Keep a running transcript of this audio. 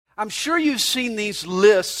I'm sure you've seen these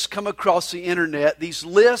lists come across the internet, these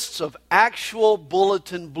lists of actual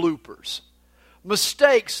bulletin bloopers.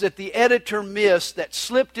 Mistakes that the editor missed that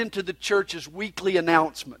slipped into the church's weekly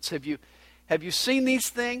announcements. Have you seen these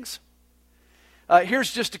things?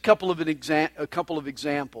 Here's just a couple of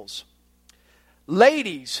examples.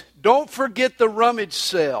 Ladies, don't forget the rummage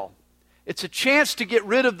sale. It's a chance to get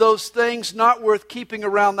rid of those things not worth keeping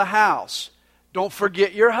around the house. Don't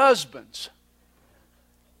forget your husbands.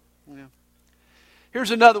 Yeah.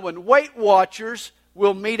 Here's another one. Weight Watchers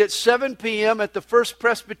will meet at 7 p.m. at the First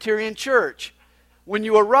Presbyterian Church. When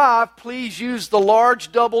you arrive, please use the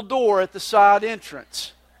large double door at the side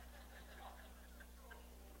entrance.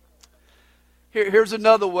 Here's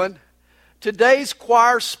another one. Today's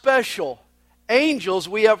choir special. Angels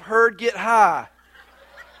we have heard get high.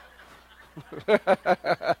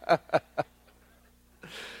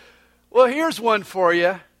 Well, here's one for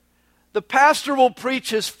you. The pastor will preach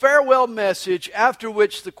his farewell message, after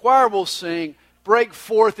which the choir will sing, "Break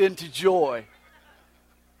forth into joy."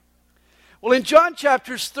 Well, in John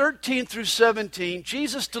chapters 13 through 17,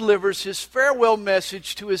 Jesus delivers his farewell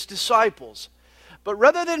message to his disciples. But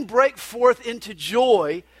rather than break forth into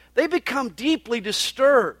joy, they become deeply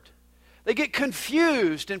disturbed. They get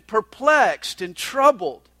confused and perplexed and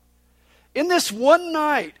troubled. In this one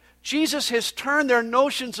night, Jesus has turned their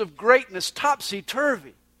notions of greatness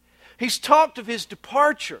topsy-turvy. He's talked of his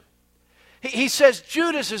departure. He says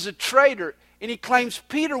Judas is a traitor, and he claims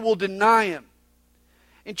Peter will deny him.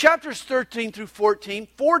 In chapters 13 through 14,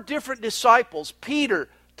 4 different disciples, Peter,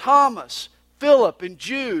 Thomas, Philip, and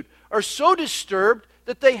Jude, are so disturbed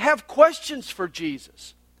that they have questions for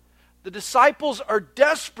Jesus. The disciples are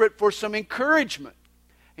desperate for some encouragement,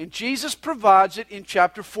 and Jesus provides it in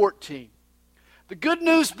chapter 14. The good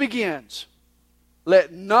news begins.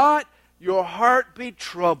 Let not your heart be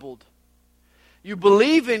troubled. You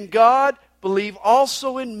believe in God, believe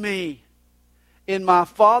also in me. In my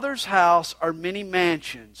Father's house are many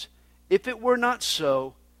mansions. If it were not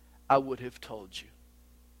so, I would have told you.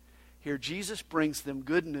 Here Jesus brings them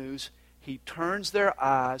good news. He turns their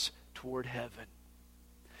eyes toward heaven.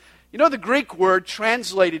 You know, the Greek word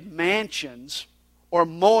translated mansions, or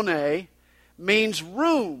mone, means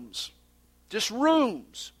rooms. Just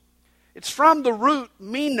rooms. It's from the root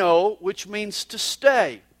meno, which means to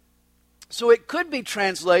stay. So it could be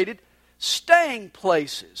translated staying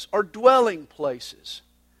places or dwelling places.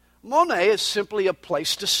 Mone is simply a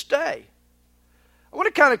place to stay. I want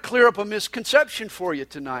to kind of clear up a misconception for you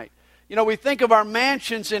tonight. You know, we think of our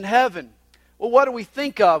mansions in heaven. Well, what do we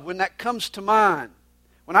think of when that comes to mind?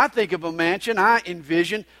 When I think of a mansion, I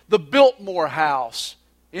envision the Biltmore House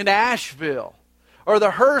in Asheville, or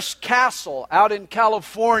the Hearst Castle out in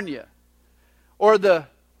California, or the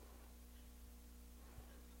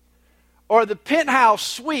penthouse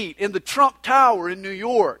suite in the Trump Tower in New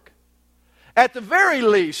York. At the very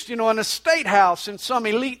least, you know, an estate house in some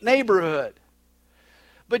elite neighborhood.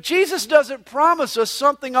 But Jesus doesn't promise us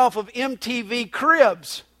something off of MTV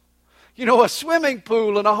Cribs. You know, a swimming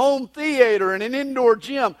pool and a home theater and an indoor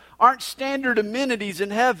gym aren't standard amenities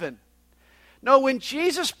in heaven. No, when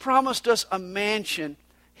Jesus promised us a mansion,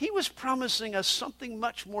 He was promising us something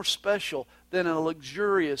much more special than a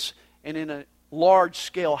luxurious and in a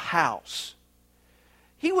large-scale house.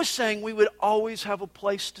 He was saying we would always have a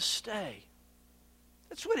place to stay.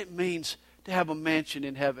 That's what it means to have a mansion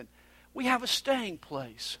in heaven. We have a staying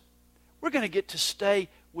place. We're going to get to stay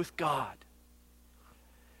with God.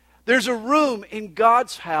 There's a room in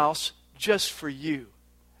God's house just for you,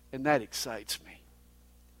 and that excites me.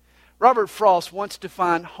 Robert Frost once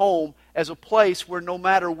defined home as a place where no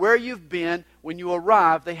matter where you've been, when you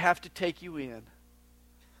arrive, they have to take you in.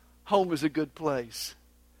 Home is a good place.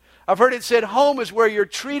 I've heard it said home is where you're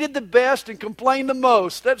treated the best and complained the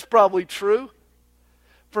most. That's probably true.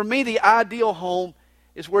 For me, the ideal home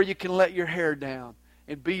is where you can let your hair down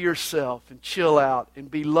and be yourself and chill out and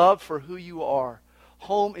be loved for who you are.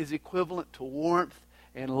 Home is equivalent to warmth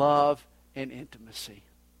and love and intimacy.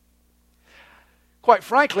 Quite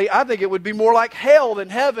frankly, I think it would be more like hell than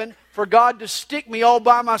heaven for God to stick me all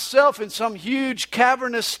by myself in some huge,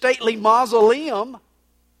 cavernous, stately mausoleum.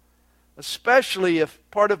 Especially if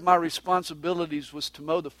part of my responsibilities was to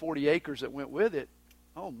mow the 40 acres that went with it.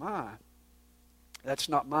 Oh my, that's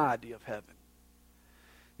not my idea of heaven.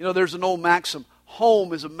 You know, there's an old maxim,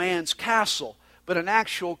 home is a man's castle, but an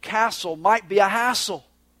actual castle might be a hassle.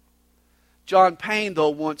 John Payne, though,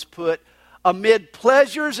 once put, amid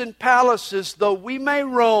pleasures and palaces, though we may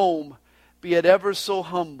roam, be it ever so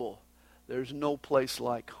humble, there's no place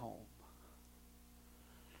like home.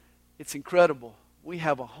 It's incredible. We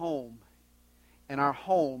have a home, and our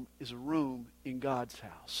home is a room in God's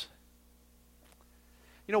house.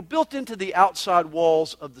 You know, built into the outside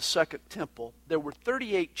walls of the Second Temple, there were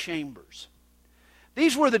 38 chambers.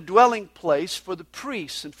 These were the dwelling place for the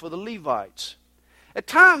priests and for the Levites. At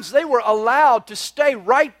times, they were allowed to stay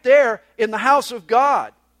right there in the house of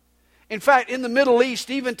God. In fact, in the Middle East,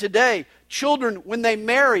 even today, children, when they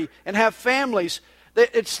marry and have families,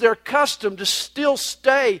 it's their custom to still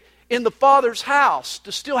stay in the father's house,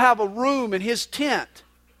 to still have a room in his tent.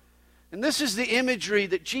 And this is the imagery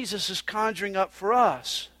that Jesus is conjuring up for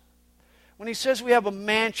us. When he says we have a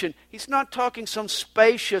mansion, he's not talking some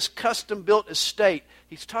spacious, custom-built estate.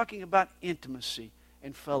 He's talking about intimacy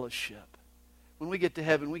and fellowship. When we get to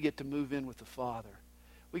heaven, we get to move in with the Father.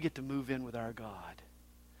 We get to move in with our God.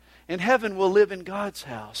 In heaven, we'll live in God's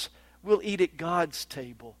house. We'll eat at God's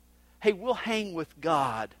table. Hey, we'll hang with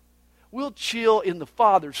God. We'll chill in the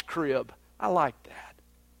Father's crib. I like that.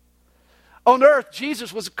 On earth,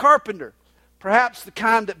 Jesus was a carpenter, perhaps the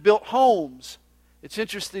kind that built homes. It's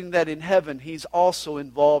interesting that in heaven, he's also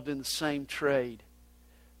involved in the same trade.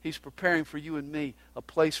 He's preparing for you and me a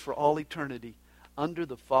place for all eternity under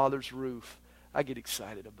the Father's roof. I get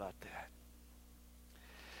excited about that.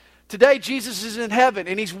 Today, Jesus is in heaven,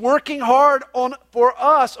 and he's working hard for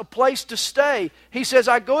us a place to stay. He says,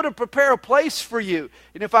 I go to prepare a place for you.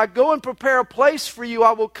 And if I go and prepare a place for you,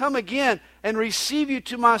 I will come again and receive you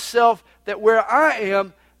to myself, that where I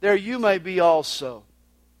am, there you may be also.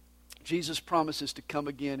 Jesus promises to come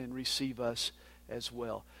again and receive us as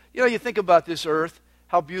well. You know, you think about this earth,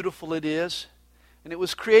 how beautiful it is. And it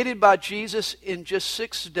was created by Jesus in just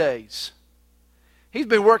 6 days. He's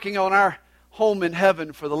been working on our home in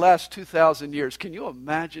heaven for the last 2,000 years. Can you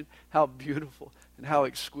imagine how beautiful and how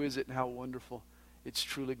exquisite and how wonderful it's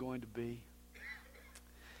truly going to be?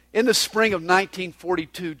 In the spring of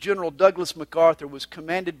 1942, General Douglas MacArthur was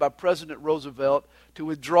commanded by President Roosevelt to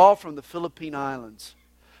withdraw from the Philippine Islands.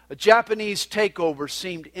 A Japanese takeover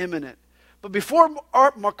seemed imminent. But before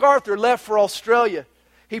MacArthur left for Australia,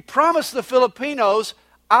 he promised the Filipinos,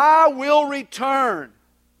 I will return.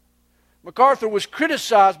 MacArthur was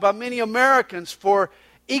criticized by many Americans for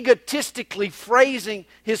egotistically phrasing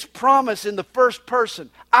his promise in the first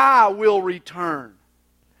person. I will return.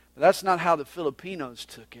 But that's not how the Filipinos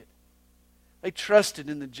took it. They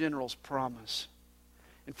trusted in the general's promise.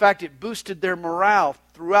 In fact, it boosted their morale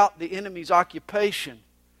throughout the enemy's occupation.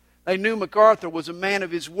 They knew MacArthur was a man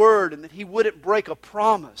of his word and that he wouldn't break a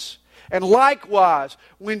promise. And likewise,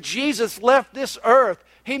 when Jesus left this earth,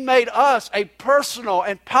 he made us a personal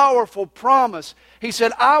and powerful promise. He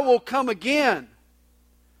said, I will come again.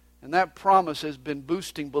 And that promise has been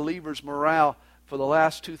boosting believers' morale for the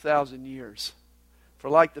last 2,000 years. For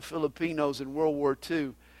like the Filipinos in World War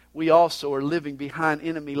II, we also are living behind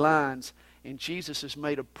enemy lines. And Jesus has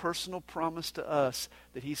made a personal promise to us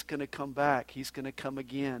that he's going to come back. He's going to come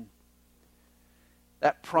again.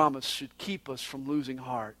 That promise should keep us from losing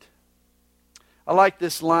heart. I like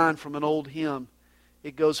this line from an old hymn.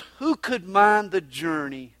 It goes, who could mind the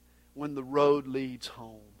journey when the road leads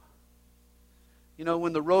home? You know,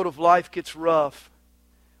 when the road of life gets rough,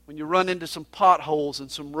 when you run into some potholes and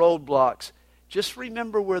some roadblocks, just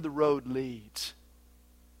remember where the road leads.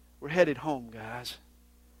 We're headed home, guys.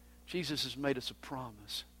 Jesus has made us a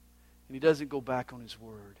promise, and he doesn't go back on his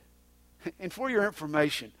word. And for your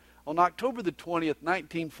information, on October the 20th,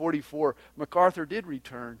 1944, MacArthur did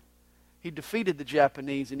return. He defeated the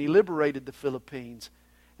Japanese and he liberated the Philippines.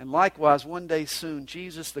 And likewise, one day soon,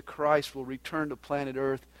 Jesus the Christ will return to planet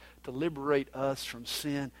Earth to liberate us from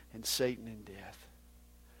sin and Satan and death.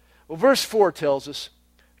 Well, verse 4 tells us,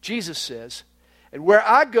 Jesus says, and where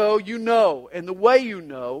I go, you know, and the way you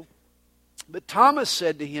know. But Thomas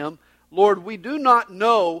said to him, Lord, we do not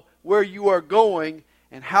know where you are going,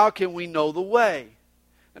 and how can we know the way?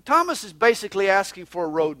 Now, Thomas is basically asking for a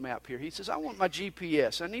roadmap here. He says, I want my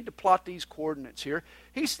GPS. I need to plot these coordinates here.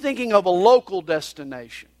 He's thinking of a local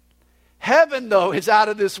destination. Heaven, though, is out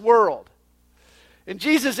of this world. And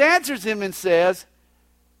Jesus answers him and says,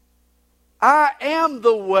 I am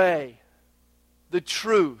the way, the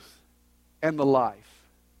truth, and the life.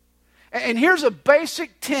 And here's a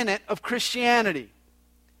basic tenet of Christianity.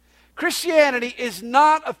 Christianity is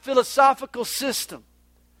not a philosophical system,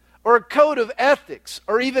 or a code of ethics,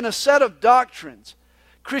 or even a set of doctrines.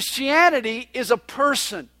 Christianity is a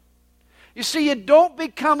person. You see, you don't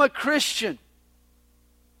become a Christian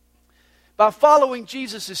by following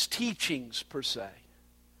Jesus' teachings, per se.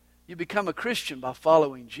 You become a Christian by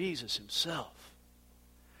following Jesus himself.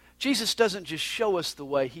 Jesus doesn't just show us the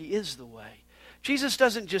way, he is the way. Jesus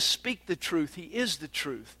doesn't just speak the truth, He is the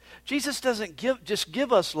truth. Jesus doesn't just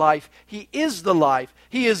give us life, He is the life.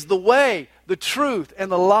 He is the way, the truth,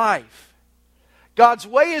 and the life. God's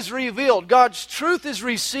way is revealed. God's truth is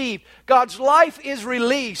received. God's life is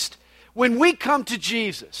released when we come to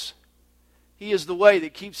Jesus. He is the way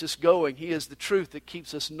that keeps us going. He is the truth that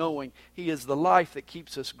keeps us knowing. He is the life that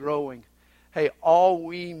keeps us growing. Hey, all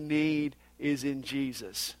we need is in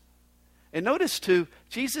Jesus. And notice too,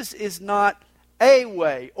 Jesus is not a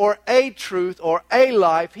way or a truth or a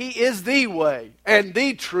life. He is the way and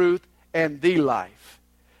the truth and the life.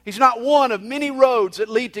 He's not one of many roads that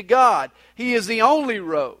lead to God. He is the only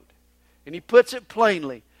road. And He puts it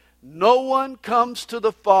plainly, no one comes to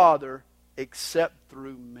the Father except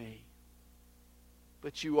through me.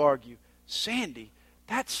 But you argue, Sandy,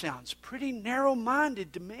 that sounds pretty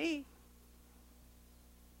narrow-minded to me.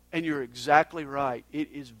 And you're exactly right. It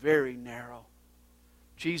is very narrow.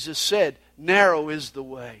 Jesus said, narrow is the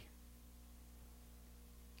way.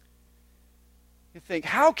 You think,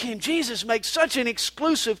 how can Jesus make such an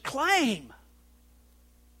exclusive claim?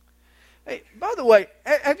 Hey, by the way,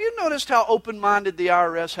 have you noticed how open-minded the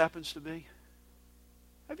IRS happens to be?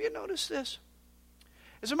 Have you noticed this?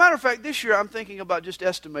 As a matter of fact, this year I'm thinking about just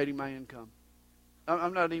estimating my income.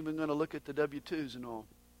 I'm not even going to look at the W-2s and all.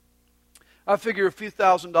 I figure a few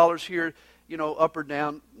 $1,000s here, up or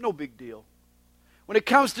down, no big deal. When it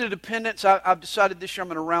comes to dependents, I've decided this year I'm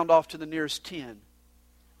going to round off to the nearest 10.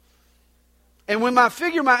 And when I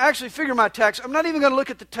actually figure my tax, I'm not even going to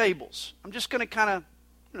look at the tables. I'm just going to kind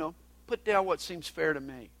of, put down what seems fair to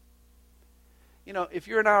me. If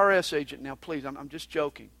you're an IRS agent now, please, I'm just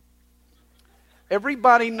joking.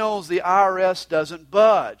 Everybody knows the IRS doesn't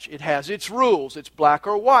budge. It has its rules. It's black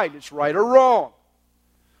or white. It's right or wrong.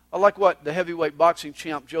 I like what the heavyweight boxing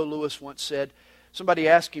champ Joe Louis once said. Somebody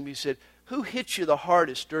asked him, he said, who hit you the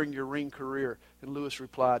hardest during your ring career? And Louis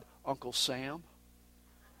replied, Uncle Sam.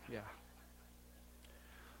 Yeah.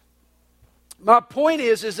 My point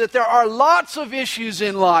is that there are lots of issues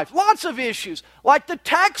in life, lots of issues, like the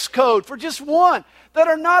tax code, for just one, that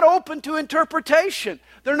are not open to interpretation.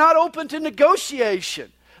 They're not open to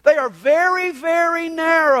negotiation. They are very, very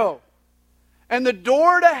narrow. And the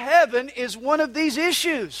door to heaven is one of these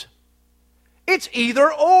issues. It's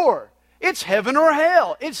either or. It's heaven or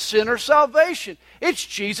hell. It's sin or salvation. It's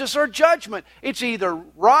Jesus or judgment. It's either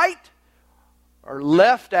right or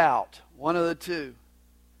left out. One of the two.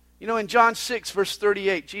 In John 6, verse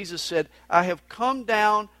 38, Jesus said, I have come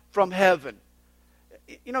down from heaven.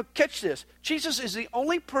 Catch this. Jesus is the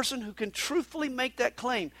only person who can truthfully make that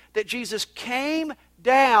claim, that Jesus came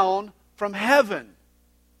down from heaven.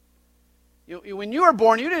 When you were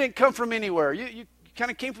born, you didn't come from anywhere. You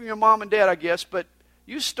kind of came from your mom and dad, I guess, but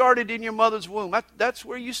you started in your mother's womb. That's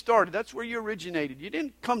where you started. That's where you originated. You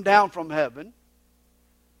didn't come down from heaven.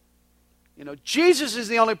 Jesus is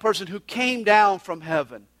the only person who came down from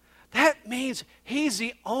heaven. That means He's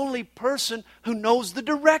the only person who knows the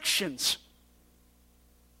directions.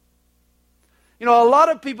 A lot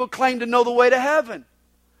of people claim to know the way to heaven.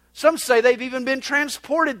 Some say they've even been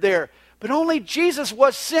transported there. But only Jesus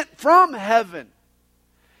was sent from heaven.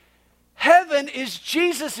 Heaven is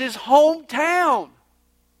Jesus' hometown.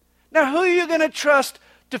 Now, who are you going to trust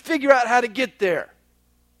to figure out how to get there?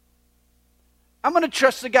 I'm going to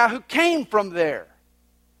trust the guy who came from there.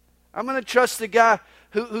 I'm going to trust the guy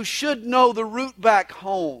who should know the route back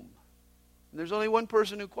home. And there's only one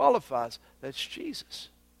person who qualifies. That's Jesus.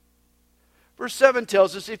 Verse 7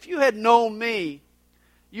 tells us, if you had known me,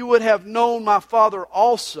 you would have known my Father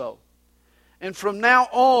also. And from now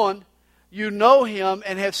on, you know Him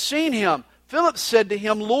and have seen Him. Philip said to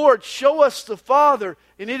Him, Lord, show us the Father,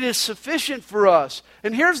 and it is sufficient for us.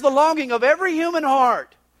 And here's the longing of every human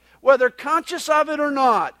heart, whether conscious of it or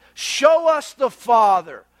not. Show us the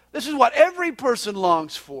Father. This is what every person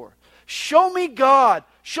longs for. Show me God.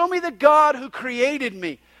 Show me the God who created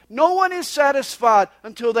me. No one is satisfied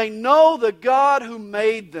until they know the God who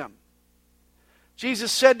made them.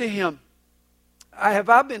 Jesus said to him, have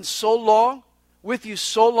I been so long, with you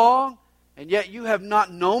so long, and yet you have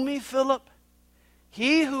not known me, Philip?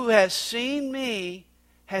 He who has seen me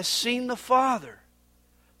has seen the Father.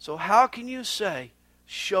 So how can you say,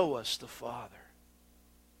 show us the Father?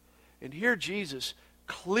 And here Jesus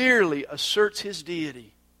clearly asserts His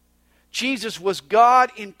deity. Jesus was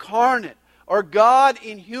God incarnate, or God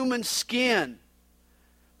in human skin.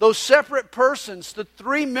 Those separate persons, the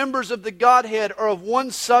three members of the Godhead, are of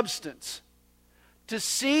one substance. To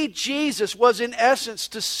see Jesus was in essence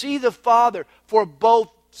to see the Father, for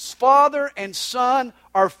both Father and Son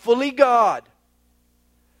are fully God.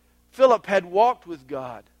 Philip had walked with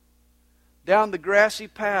God down the grassy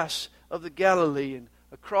paths of the Galilee and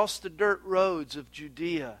across the dirt roads of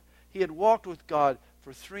Judea. He had walked with God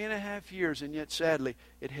for 3.5 years, and yet sadly,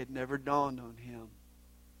 it had never dawned on him.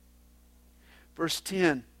 Verse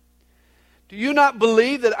 10, do you not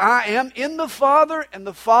believe that I am in the Father and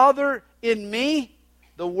the Father in me?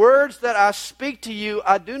 The words that I speak to you,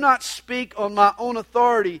 I do not speak on my own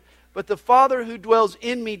authority, but the Father who dwells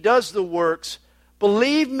in me does the works.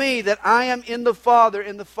 Believe me that I am in the Father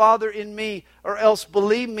and the Father in me, or else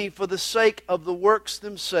believe me for the sake of the works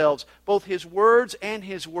themselves. Both His words and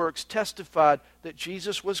His works testified that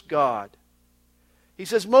Jesus was God. He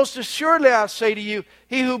says, most assuredly I say to you,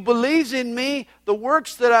 he who believes in me, the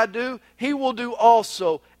works that I do, he will do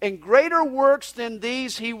also. And greater works than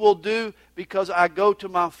these he will do, because I go to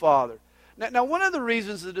my Father. Now one of the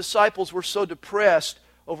reasons the disciples were so depressed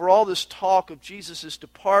over all this talk of Jesus'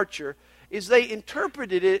 departure is they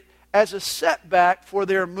interpreted it as a setback for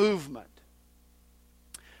their movement.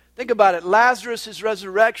 Think about it. Lazarus'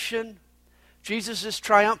 resurrection, Jesus'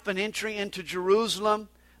 triumphant entry into Jerusalem.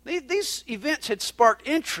 These events had sparked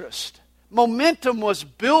interest. Momentum was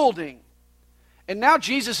building. And now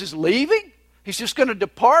Jesus is leaving? He's just going to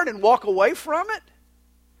depart and walk away from it?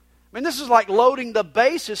 I mean, this is like loading the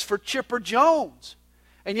bases for Chipper Jones.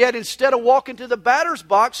 And yet, instead of walking to the batter's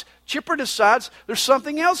box, Chipper decides there's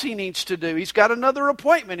something else he needs to do. He's got another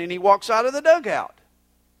appointment, and he walks out of the dugout.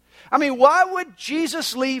 I mean, why would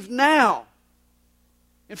Jesus leave now?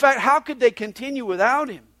 In fact, how could they continue without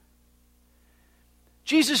Him?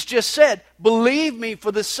 Jesus just said, believe me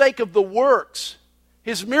for the sake of the works.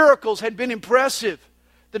 His miracles had been impressive.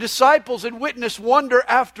 The disciples had witnessed wonder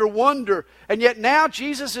after wonder. And yet now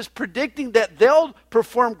Jesus is predicting that they'll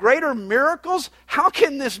perform greater miracles? How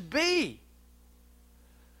can this be?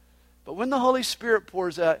 But when the Holy Spirit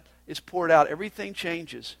is poured out, everything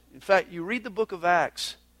changes. In fact, you read the book of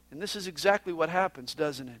Acts, and this is exactly what happens,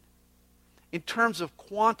 doesn't it? In terms of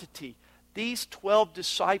quantity, these 12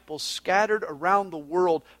 disciples scattered around the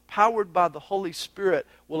world, powered by the Holy Spirit,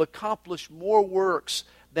 will accomplish more works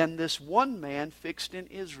than this one man fixed in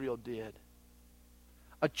Israel did.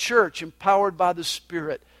 A church empowered by the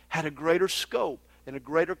Spirit had a greater scope and a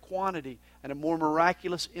greater quantity and a more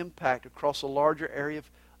miraculous impact across a larger area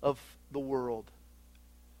of the world.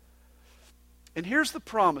 And here's the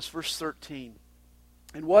promise, verse 13.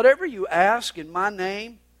 And whatever you ask in my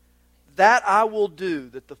name, that I will do,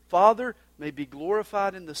 that the Father may be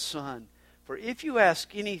glorified in the Son. For if you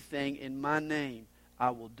ask anything in my name, I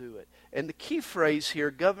will do it. And the key phrase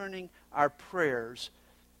here governing our prayers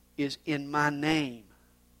is in my name.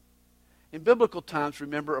 In biblical times,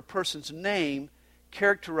 remember, a person's name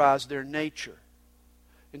characterized their nature.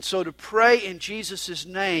 And so to pray in Jesus'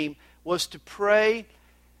 name was to pray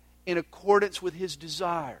in accordance with His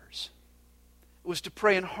desires. It was to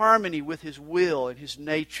pray in harmony with His will and His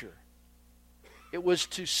nature. It was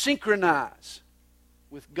to synchronize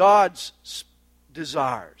with God's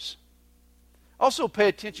desires. Also pay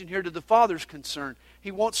attention here to the Father's concern.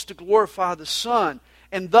 He wants to glorify the Son.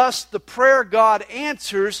 And thus the prayer God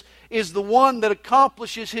answers is the one that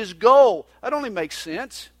accomplishes His goal. That only makes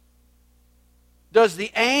sense. Does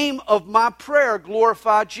the aim of my prayer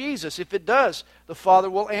glorify Jesus? If it does, the Father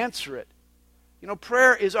will answer it. You know,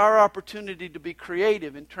 prayer is our opportunity to be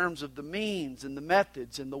creative in terms of the means and the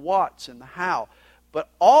methods and the whats and the how. But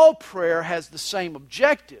all prayer has the same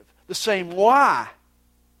objective, the same why.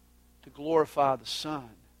 To glorify the Son.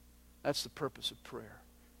 That's the purpose of prayer.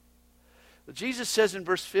 But Jesus says in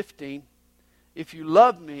verse 15, if you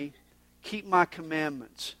love me, keep my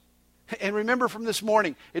commandments. And remember from this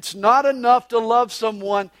morning, it's not enough to love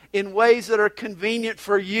someone in ways that are convenient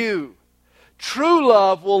for you. True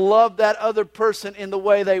love will love that other person in the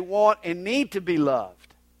way they want and need to be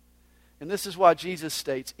loved. And this is why Jesus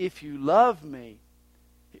states, if you love me,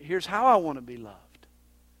 here's how I want to be loved.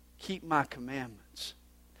 Keep my commandments.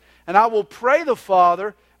 And I will pray the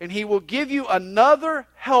Father, and He will give you another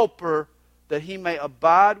helper that He may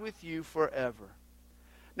abide with you forever.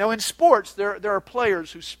 Now in sports, there are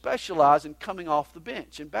players who specialize in coming off the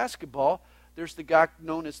bench. In basketball, there's the guy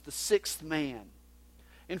known as the sixth man.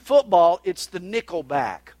 In football, it's the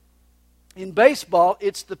nickelback. In baseball,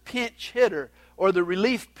 it's the pinch hitter or the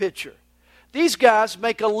relief pitcher. These guys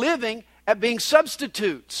make a living at being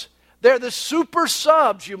substitutes. They're the super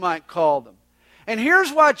subs, you might call them. And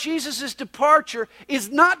here's why Jesus' departure is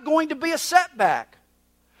not going to be a setback.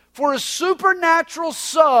 For a supernatural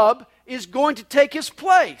sub is going to take His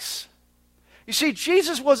place. You see,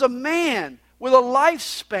 Jesus was a man with a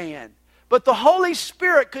lifespan. But the Holy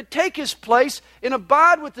Spirit could take His place and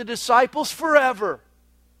abide with the disciples forever.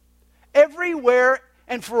 Everywhere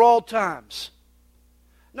and for all times.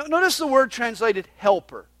 Notice the word translated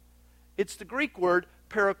helper. It's the Greek word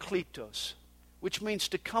parakletos, which means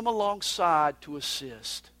to come alongside to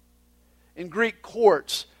assist. In Greek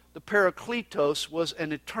courts, the parakletos was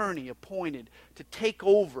an attorney appointed to take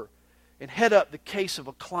over and head up the case of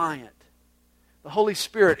a client. The Holy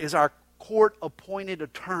Spirit is our court-appointed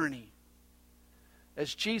attorney.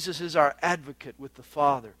 As Jesus is our advocate with the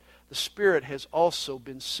Father, the Spirit has also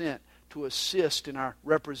been sent to assist in our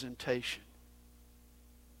representation.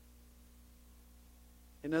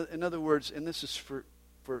 In other words, and this is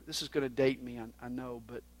this is going to date me, I know,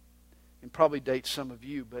 and probably date some of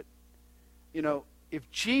you, but if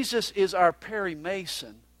Jesus is our Perry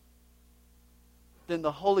Mason, then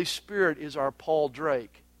the Holy Spirit is our Paul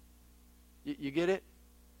Drake. You get it?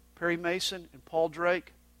 Perry Mason and Paul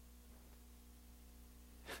Drake?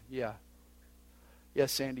 Yeah. Yeah,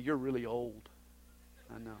 Sandy, you're really old.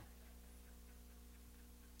 I know.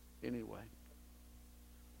 Anyway.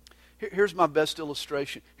 Here's my best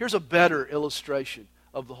illustration. Here's a better illustration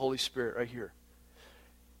of the Holy Spirit right here.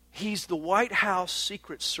 He's the White House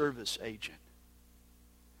Secret Service agent.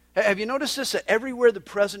 Have you noticed this? That everywhere the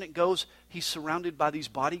president goes, he's surrounded by these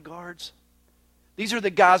bodyguards. These are the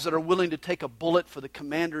guys that are willing to take a bullet for the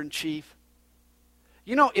commander-in-chief.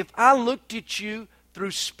 If I looked at you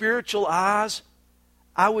through spiritual eyes,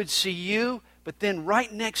 I would see you, but then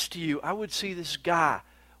right next to you, I would see this guy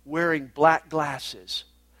wearing black glasses,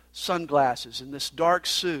 sunglasses, and this dark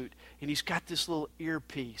suit, and he's got this little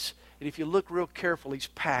earpiece. And if you look real careful, he's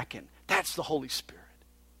packing. That's the Holy Spirit.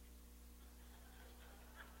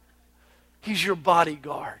 He's your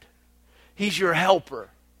bodyguard. He's your helper.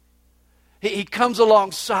 He comes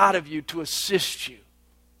alongside of you to assist you.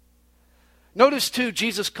 Notice too,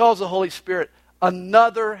 Jesus calls the Holy Spirit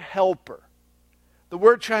another helper. The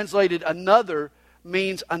word translated another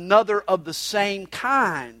means another of the same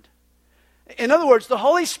kind. In other words, the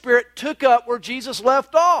Holy Spirit took up where Jesus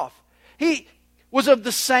left off. He was of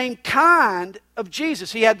the same kind of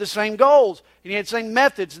Jesus. He had the same goals, and he had the same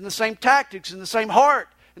methods, and the same tactics, and the same heart,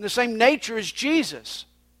 and the same nature as Jesus.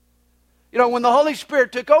 When the Holy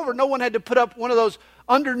Spirit took over, no one had to put up one of those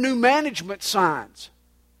under new management signs.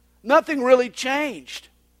 Nothing really changed.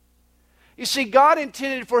 You see, God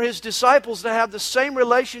intended for His disciples to have the same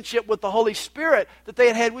relationship with the Holy Spirit that they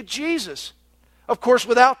had had with Jesus. Of course,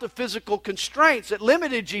 without the physical constraints that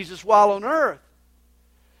limited Jesus while on earth.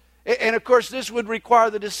 And of course, this would require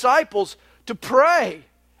the disciples to pray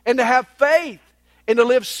and to have faith and to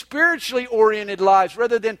live spiritually oriented lives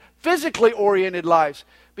rather than physically oriented lives.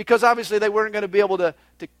 Because obviously they weren't going to be able to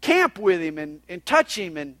camp with Him and touch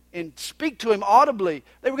Him and speak to Him audibly.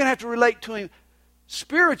 They were going to have to relate to Him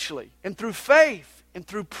spiritually and through faith and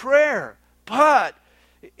through prayer. But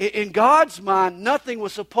in God's mind, nothing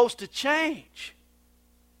was supposed to change.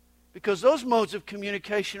 Because those modes of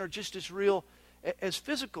communication are just as real as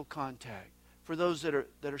physical contact for those that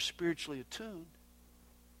are spiritually attuned.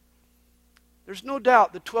 There's no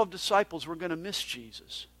doubt the 12 disciples were going to miss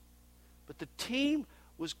Jesus. But the team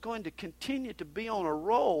was going to continue to be on a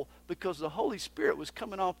roll because the Holy Spirit was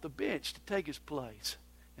coming off the bench to take His place.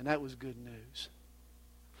 And that was good news.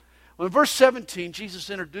 Well, in verse 17, Jesus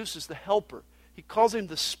introduces the helper. He calls Him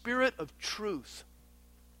the Spirit of truth,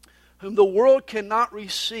 whom the world cannot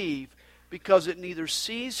receive because it neither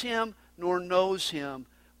sees Him nor knows Him.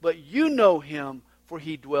 But you know Him, for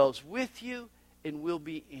He dwells with you and will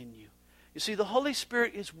be in you. You see, the Holy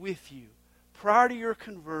Spirit is with you prior to your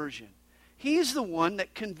conversion. He's the one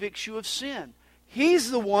that convicts you of sin. He's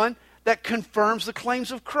the one that confirms the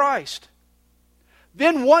claims of Christ.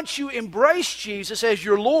 Then once you embrace Jesus as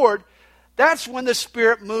your Lord, that's when the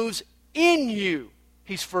Spirit moves in you.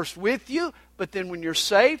 He's first with you, but then when you're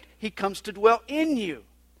saved, He comes to dwell in you.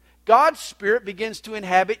 God's Spirit begins to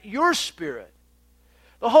inhabit your spirit.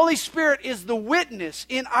 The Holy Spirit is the witness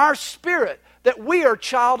in our spirit that we are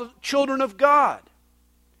children of God.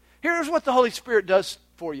 Here's what the Holy Spirit does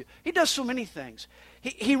for you. He does so many things.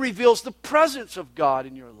 He reveals the presence of God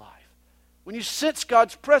in your life. When you sense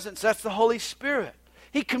God's presence, that's the Holy Spirit.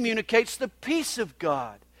 He communicates the peace of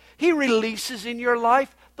God. He releases in your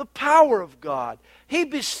life the power of God. He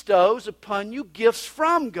bestows upon you gifts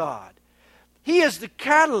from God. He is the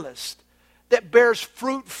catalyst that bears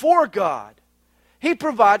fruit for God. He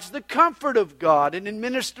provides the comfort of God and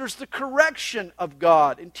administers the correction of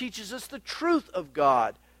God and teaches us the truth of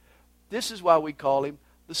God. This is why we call Him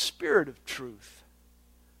the Spirit of truth.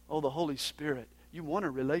 Oh, the Holy Spirit. You want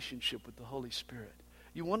a relationship with the Holy Spirit.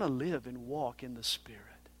 You want to live and walk in the Spirit.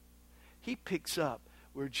 He picks up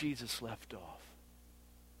where Jesus left off.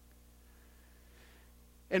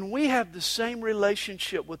 And we have the same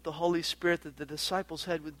relationship with the Holy Spirit that the disciples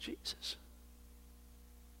had with Jesus.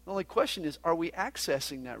 The only question is, are we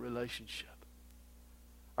accessing that relationship?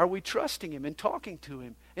 Are we trusting Him and talking to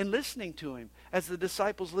Him and listening to Him as the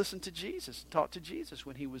disciples listened to Jesus and talked to Jesus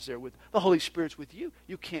when He was there with the Holy Spirit's with you?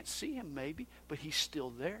 You can't see Him maybe, but He's still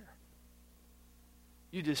there.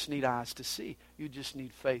 You just need eyes to see. You just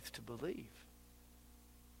need faith to believe.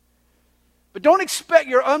 But don't expect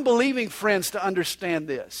your unbelieving friends to understand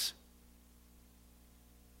this.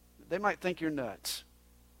 They might think you're nuts.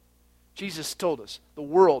 Jesus told us the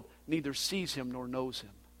world neither sees Him nor knows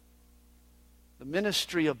Him. The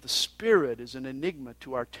ministry of the Spirit is an enigma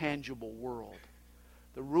to our tangible world.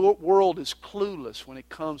 The world is clueless when it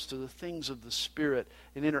comes to the things of the Spirit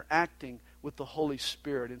and interacting with the Holy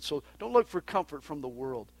Spirit. And so don't look for comfort from the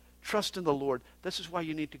world. Trust in the Lord. This is why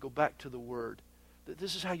you need to go back to the Word.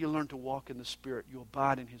 This is how you learn to walk in the Spirit. You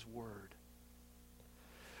abide in His Word.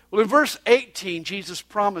 Well, in verse 18, Jesus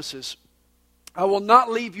promises, I will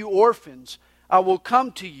not leave you orphans. I will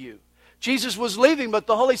come to you. Jesus was leaving, but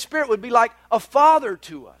the Holy Spirit would be like a father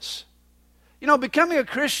to us. You know, becoming a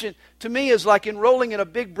Christian to me is like enrolling in a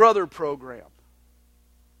Big Brother program.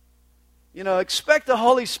 You know, expect the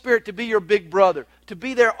Holy Spirit to be your big brother, to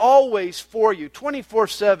be there always for you,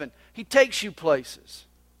 24/7. He takes you places.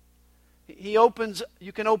 You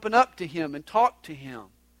can open up to Him and talk to Him.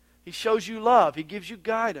 He shows you love. He gives you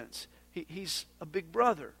guidance. He's a big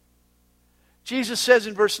brother. Jesus says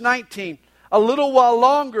in verse 19, a little while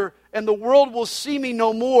longer and the world will see me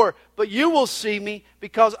no more, but you will see me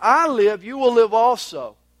because I live, you will live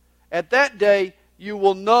also. At that day you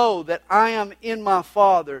will know that I am in my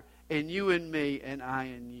Father and you in me and I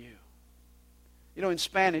in you. You know, in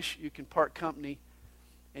Spanish you can part company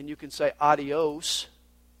and you can say adios,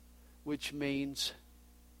 which means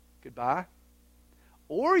goodbye.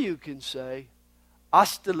 Or you can say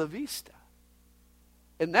hasta la vista.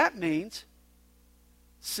 And that means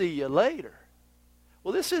see you later.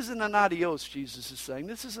 Well, this isn't an adios, Jesus is saying.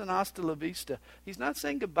 This is an hasta la vista. He's not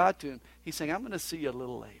saying goodbye to him. He's saying, I'm going to see you a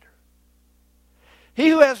little later. He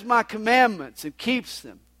who has my commandments and keeps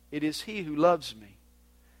them, it is he who loves me.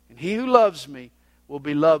 And he who loves me will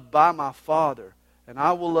be loved by my Father, and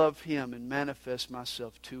I will love him and manifest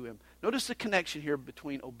myself to him. Notice the connection here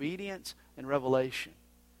between obedience and revelation.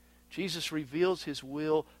 Jesus reveals His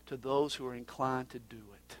will to those who are inclined to do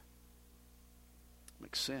it.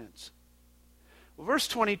 Makes sense. Well, verse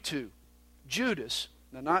 22, Judas,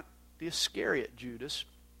 now not the Iscariot Judas,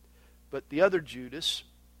 but the other Judas,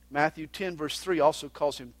 Matthew 10 verse 3 also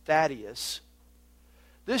calls him Thaddeus.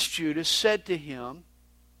 This Judas said to Him,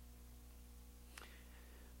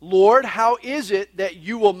 Lord, how is it that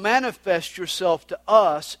you will manifest yourself to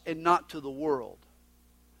us and not to the world?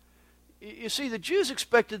 You see, the Jews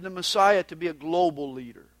expected the Messiah to be a global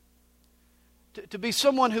leader, to be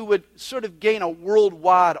someone who would sort of gain a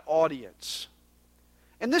worldwide audience.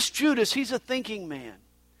 And this Judas, he's a thinking man.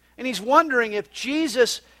 And he's wondering if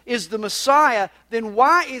Jesus is the Messiah, then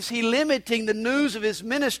why is he limiting the news of his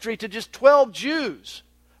ministry to just 12 Jews,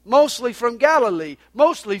 mostly from Galilee,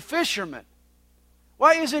 mostly fishermen?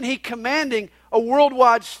 Why isn't he commanding a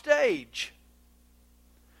worldwide stage?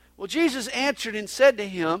 Well, Jesus answered and said to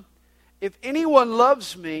him, if anyone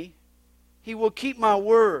loves me, he will keep my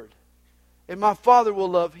word, and my Father will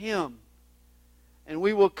love him, and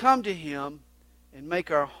we will come to him and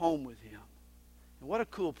make our home with him. And what a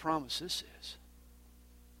cool promise this is.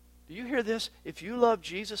 Do you hear this? If you love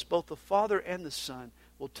Jesus, both the Father and the Son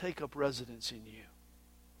will take up residence in you.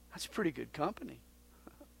 That's pretty good company.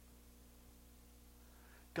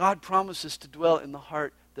 God promises to dwell in the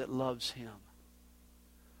heart that loves Him.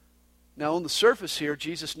 Now, on the surface here,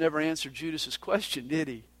 Jesus never answered Judas's question, did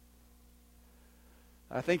He?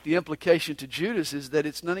 I think the implication to Judas is that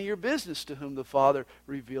it's none of your business to whom the Father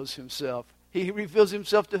reveals Himself. He reveals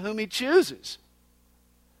Himself to whom He chooses.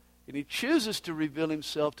 And He chooses to reveal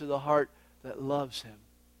Himself to the heart that loves Him.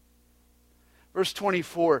 Verse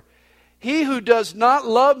 24, he who does not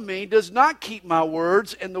love me does not keep my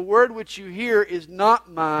words, and the word which you hear is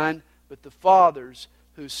not mine, but the Father's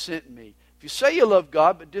who sent me. If you say you love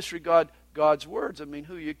God but disregard God's words, I mean,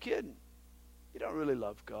 who are you kidding? You don't really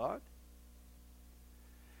love God.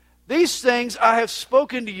 These things I have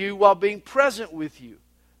spoken to you while being present with you.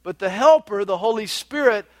 But the Helper, the Holy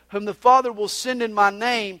Spirit, whom the Father will send in my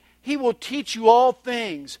name, He will teach you all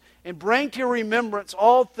things and bring to your remembrance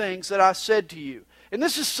all things that I said to you. And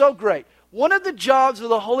this is so great. One of the jobs of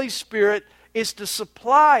the Holy Spirit is to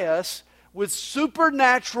supply us with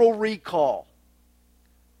supernatural recall.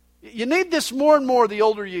 You need this more and more the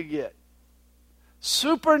older you get.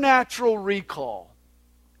 Supernatural recall.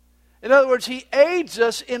 In other words, He aids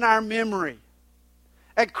us in our memory.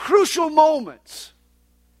 At crucial moments,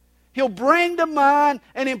 He'll bring to mind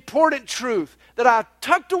an important truth that I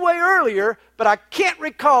tucked away earlier, but I can't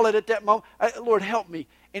recall it at that moment. Lord, help me.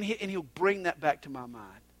 And He'll bring that back to my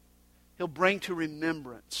mind. He'll bring to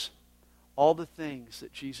remembrance all the things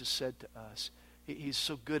that Jesus said to us. He's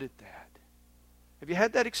so good at that. Have you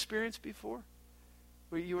had that experience before?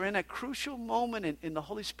 Where you were in a crucial moment and the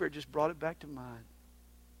Holy Spirit just brought it back to mind.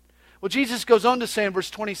 Well, Jesus goes on to say in verse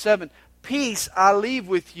 27, peace I leave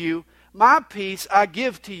with you, my peace I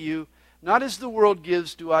give to you. Not as the world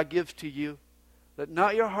gives do I give to you. Let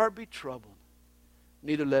not your heart be troubled,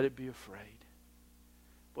 neither let it be afraid.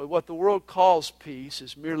 But what the world calls peace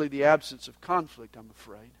is merely the absence of conflict, I'm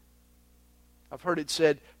afraid. I've heard it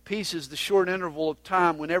said, peace is the short interval of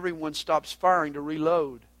time when everyone stops firing to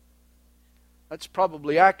reload. That's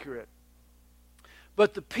probably accurate.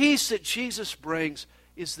 But the peace that Jesus brings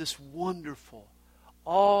is this wonderful,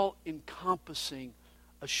 all-encompassing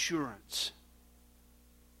assurance.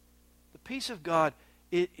 The peace of God,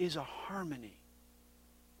 it is a harmony.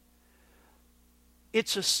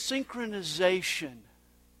 It's a synchronization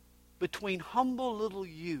between humble little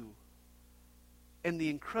you and the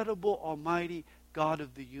incredible, almighty God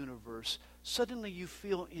of the universe. Suddenly you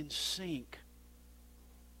feel in sync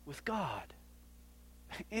with God.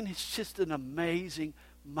 And it's just an amazing,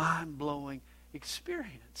 mind-blowing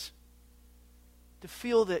experience to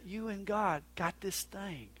feel that you and God got this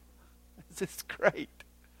thing. It's great.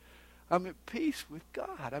 I'm at peace with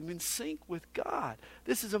God. I'm in sync with God.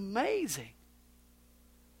 This is amazing.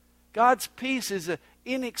 God's peace is an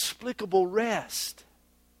inexplicable rest.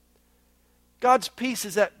 God's peace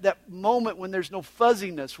is that moment when there's no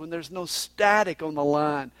fuzziness, when there's no static on the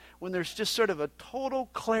line, when there's just sort of a total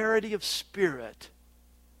clarity of spirit.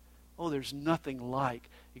 Oh, there's nothing like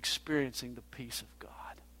experiencing the peace of God.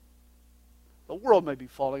 The world may be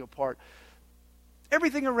falling apart.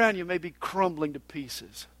 Everything around you may be crumbling to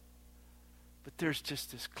pieces. But there's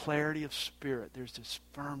just this clarity of spirit. There's this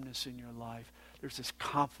firmness in your life. There's this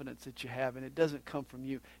confidence that you have. And it doesn't come from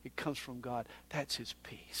you. It comes from God. That's His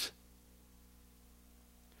peace.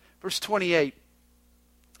 Verse 28.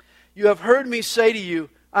 You have heard me say to you,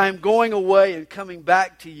 I am going away and coming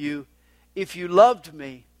back to you. If you loved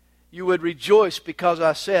me, you would rejoice because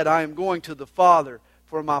I said, I am going to the Father,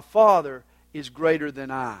 for my Father is greater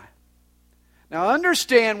than I. Now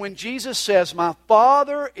understand, when Jesus says, my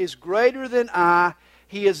Father is greater than I,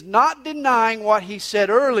 He is not denying what He said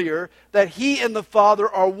earlier, that He and the Father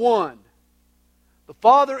are one. The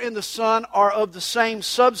Father and the Son are of the same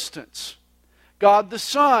substance. God the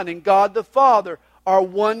Son and God the Father are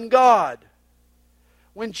one God.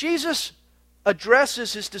 When Jesus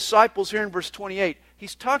addresses His disciples here in verse 28,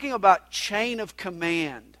 He's talking about chain of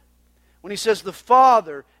command. When He says the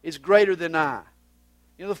Father is greater than I.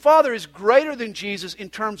 You know, the Father is greater than Jesus in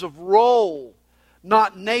terms of role,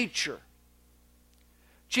 not nature.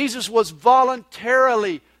 Jesus was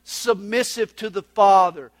voluntarily submissive to the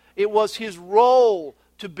Father. It was His role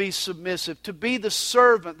to be submissive, to be the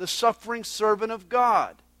servant, the suffering servant of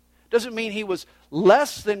God. Doesn't mean He was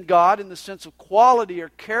less than God in the sense of quality or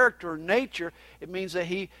character or nature. It means that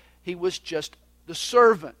He was just the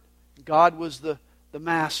servant. God was the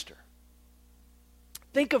master.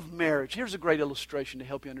 Think of marriage. Here's a great illustration to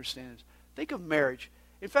help you understand this. Think of marriage.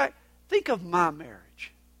 In fact, think of my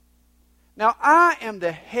marriage. Now, I am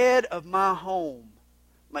the head of my home.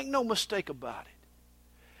 Make no mistake about it.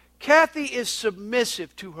 Kathy is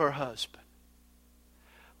submissive to her husband.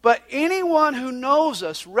 But anyone who knows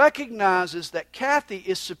us recognizes that Kathy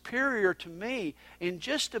is superior to me in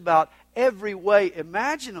just about every way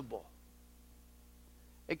imaginable.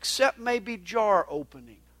 Except maybe jar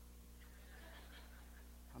opening.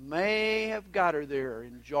 I may have got her there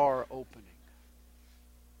in jar opening.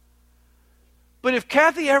 But if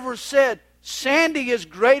Kathy ever said, Sandy is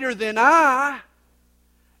greater than I,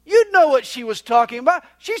 you'd know what she was talking about.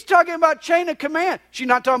 She's talking about chain of command. She's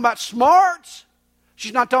not talking about smarts.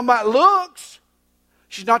 She's not talking about looks.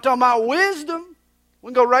 She's not talking about wisdom. We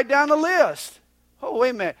can go right down the list. Oh, wait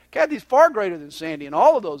a minute. Kathy's far greater than Sandy in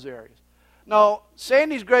all of those areas. No,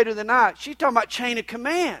 Sandy's greater than I. She's talking about chain of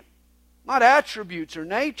command, not attributes or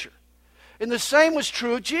nature. And the same was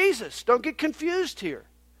true of Jesus. Don't get confused here.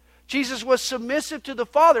 Jesus was submissive to the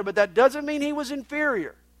Father, but that doesn't mean He was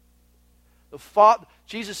inferior.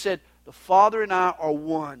 Jesus said, the Father and I are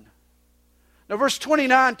one. Now verse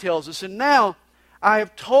 29 tells us, and now I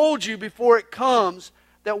have told you before it comes,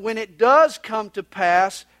 that when it does come to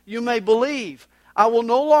pass, you may believe. I will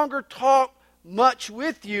no longer talk much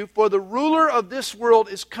with you, for the ruler of this world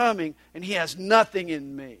is coming, and he has nothing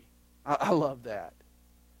in me. I love that.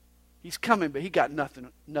 He's coming, but he got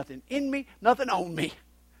nothing in me, nothing on me.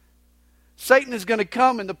 Satan is going to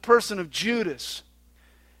come in the person of Judas.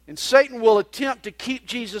 And Satan will attempt to keep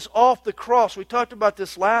Jesus off the cross. We talked about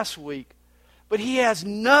this last week. But he has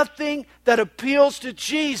nothing that appeals to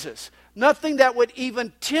Jesus. Nothing that would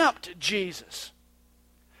even tempt Jesus.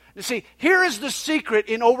 You see, here is the secret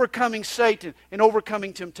in overcoming Satan, in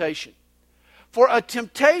overcoming temptation. For a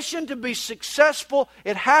temptation to be successful,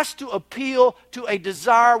 it has to appeal to a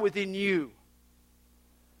desire within you.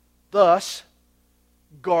 Thus,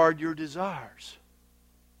 guard your desires.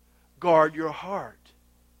 Guard your heart.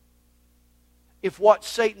 If what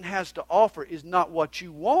Satan has to offer is not what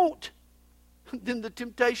you want, then the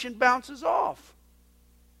temptation bounces off.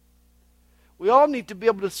 We all need to be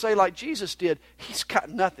able to say like Jesus did, He's got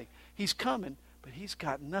nothing. He's coming, but He's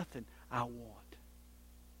got nothing I want.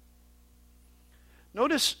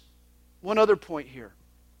 Notice one other point here.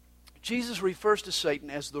 Jesus refers to Satan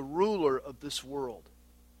as the ruler of this world.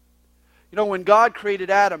 You know, when God created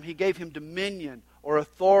Adam, He gave him dominion or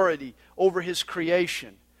authority over his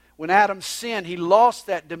creation. When Adam sinned, he lost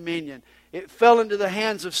that dominion. It fell into the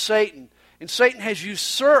hands of Satan. And Satan has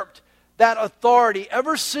usurped that authority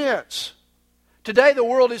ever since. Today the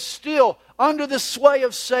world is still under the sway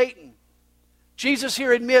of Satan. Jesus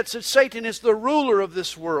here admits that Satan is the ruler of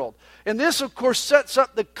this world. And this, of course, sets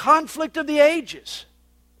up the conflict of the ages.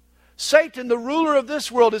 Satan, the ruler of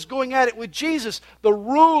this world, is going at it with Jesus, the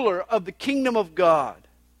ruler of the kingdom of God.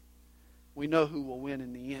 We know who will win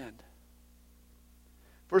in the end.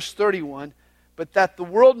 Verse 31, but that the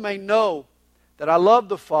world may know that I love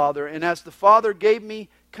the Father, and as the Father gave me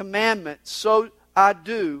commandment, so I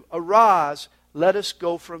do. Arise, let us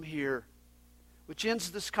go from here. Which ends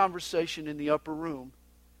this conversation in the upper room.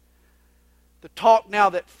 The talk now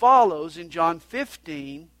that follows in John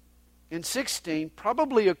 15 and 16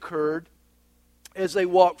 probably occurred as they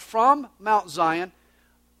walked from Mount Zion.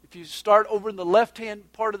 If you start over in the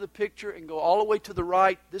left-hand part of the picture and go all the way to the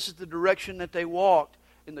right, this is the direction that they walked.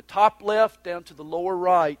 In the top left down to the lower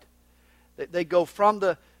right. They go from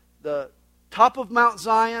the top of Mount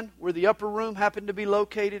Zion, where the upper room happened to be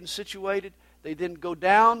located and situated. They then go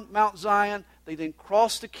down Mount Zion. They then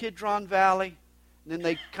cross the Kidron Valley. And then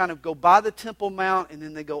they kind of go by the Temple Mount. And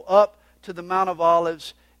then they go up to the Mount of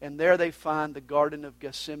Olives. And there they find the Garden of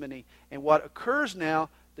Gethsemane. And what occurs now,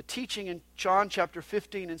 the teaching in John chapter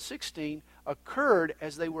 15 and 16 occurred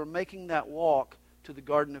as they were making that walk to the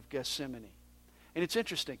Garden of Gethsemane. And it's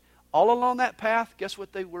interesting. All along that path, guess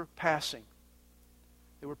what they were passing?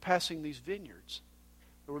 They were passing these vineyards.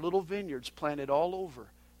 There were little vineyards planted all over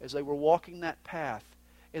as they were walking that path.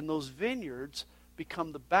 And those vineyards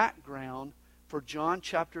become the background for John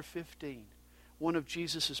chapter 15. One of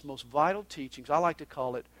Jesus' most vital teachings. I like to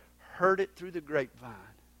call it, heard it through the grapevine.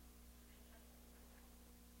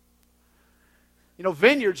 You know,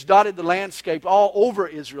 vineyards dotted the landscape all over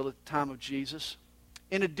Israel at the time of Jesus.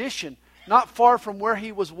 In addition, not far from where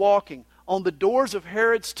he was walking, on the doors of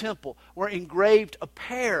Herod's temple were engraved a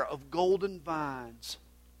pair of golden vines.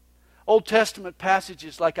 Old Testament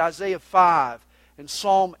passages like Isaiah 5 and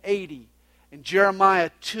Psalm 80 and Jeremiah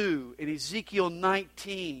 2 and Ezekiel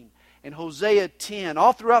 19 and Hosea 10,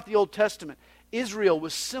 all throughout the Old Testament, Israel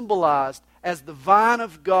was symbolized as the vine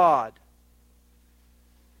of God.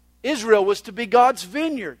 Israel was to be God's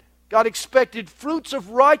vineyard. God expected fruits of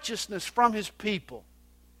righteousness from His people.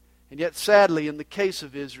 And yet, sadly, in the case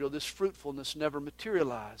of Israel, this fruitfulness never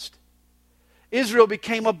materialized. Israel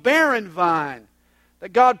became a barren vine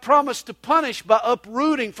that God promised to punish by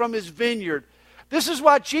uprooting from His vineyard. This is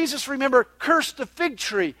why Jesus, remember, cursed the fig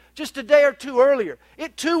tree just a day or two earlier.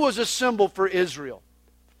 It too was a symbol for Israel.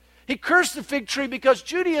 He cursed the fig tree because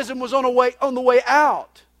Judaism was on the way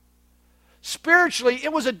out. Spiritually,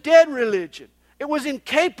 it was a dead religion. It was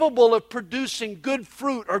incapable of producing good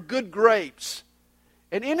fruit or good grapes.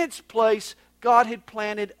 And in its place, God had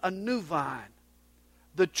planted a new vine,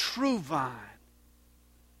 the true vine.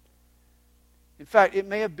 In fact, it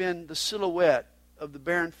may have been the silhouette of the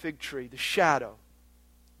barren fig tree, the shadow,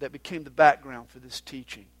 that became the background for this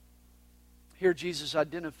teaching. Here Jesus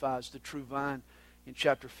identifies the true vine in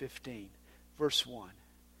chapter 15, verse 1.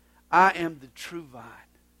 I am the true vine,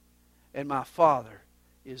 and my Father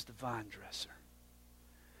is the vine dresser.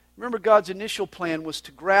 Remember, God's initial plan was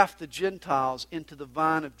to graft the Gentiles into the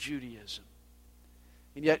vine of Judaism.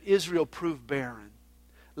 And yet Israel proved barren.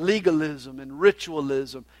 Legalism and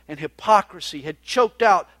ritualism and hypocrisy had choked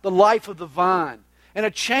out the life of the vine. And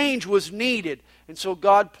a change was needed. And so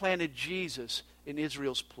God planted Jesus in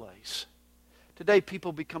Israel's place. Today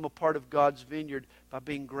people become a part of God's vineyard by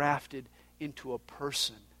being grafted into a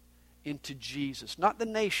person, into Jesus. Not the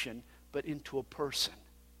nation, but into a person.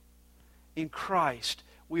 In Christ,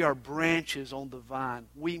 We are branches on the vine.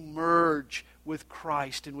 We merge with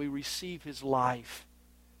Christ and we receive His life.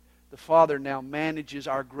 The Father now manages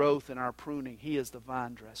our growth and our pruning. He is the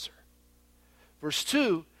vine dresser. Verse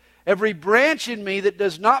 2, every branch in me that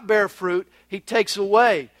does not bear fruit, He takes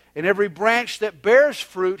away. And every branch that bears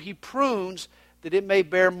fruit, He prunes that it may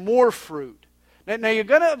bear more fruit. Now you're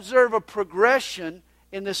going to observe a progression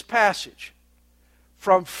in this passage.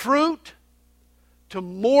 From fruit to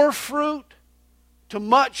more fruit to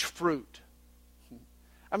much fruit.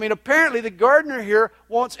 I mean, apparently the gardener here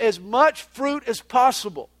wants as much fruit as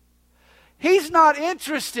possible. He's not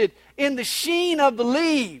interested in the sheen of the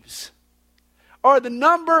leaves or the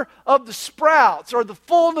number of the sprouts or the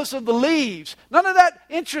fullness of the leaves. None of that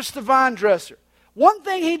interests the vine dresser. One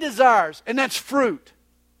thing he desires, and that's fruit.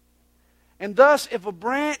 And thus, if a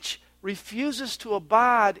branch refuses to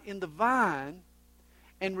abide in the vine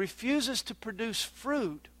and refuses to produce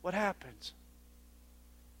fruit, what happens?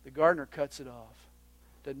 The gardener cuts it off.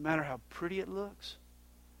 Doesn't matter how pretty it looks.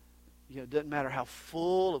 It doesn't matter how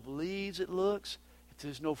full of leaves it looks. If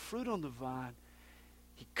there's no fruit on the vine,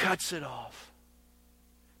 He cuts it off.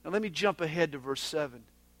 Now let me jump ahead to verse 7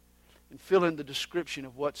 and fill in the description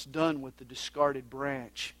of what's done with the discarded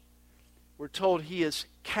branch. We're told he is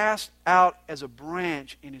cast out as a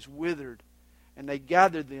branch and is withered, and they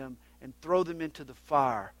gather them and throw them into the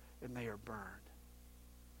fire, and they are burned.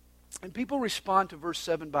 And people respond to verse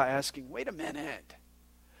 7 by asking, wait a minute,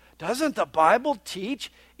 doesn't the Bible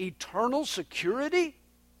teach eternal security?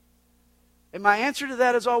 And my answer to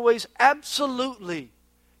that is always, absolutely.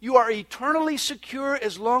 You are eternally secure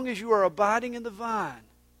as long as you are abiding in the vine.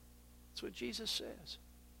 That's what Jesus says.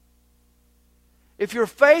 If your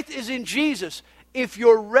faith is in Jesus, if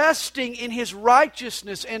you're resting in His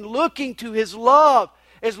righteousness and looking to His love,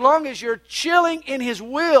 as long as you're chilling in His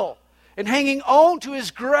will and hanging on to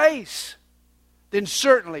His grace, then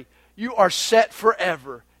certainly you are set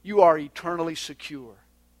forever. You are eternally secure.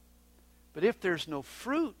 But if there's no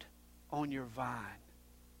fruit on your vine,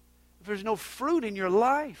 if there's no fruit in your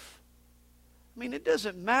life, I mean, it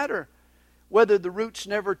doesn't matter whether the roots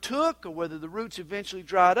never took or whether the roots eventually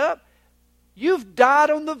dried up. You've died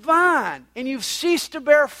on the vine and you've ceased to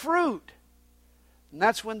bear fruit. And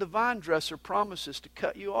that's when the vine dresser promises to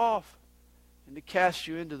cut you off and to cast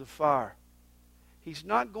you into the fire. He's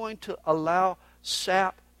not going to allow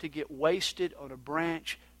sap to get wasted on a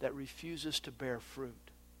branch that refuses to bear fruit.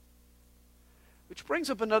 Which brings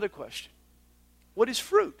up another question. What is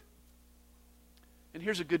fruit? And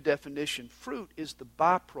here's a good definition. Fruit is the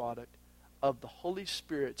byproduct of the Holy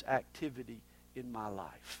Spirit's activity in my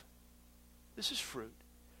life. This is fruit.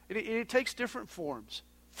 It takes different forms.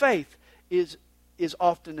 Faith is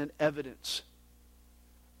often an evidence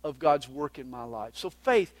of God's work in my life. So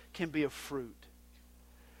faith can be a fruit.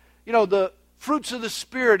 You know, the fruits of the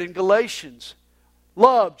Spirit in Galatians: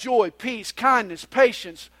 love, joy, peace, kindness,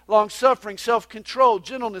 patience, long-suffering, self-control,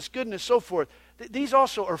 gentleness, goodness, so forth. These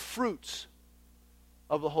also are fruits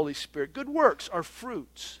of the Holy Spirit. Good works are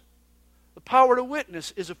fruits. The power to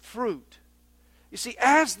witness is a fruit. You see,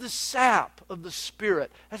 as the sap of the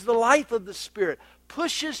Spirit, as the life of the Spirit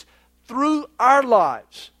pushes through our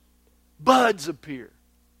lives, buds appear,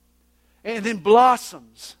 and then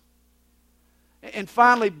blossoms, and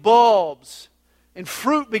finally bulbs, and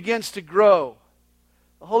fruit begins to grow.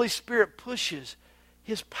 The Holy Spirit pushes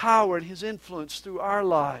His power and His influence through our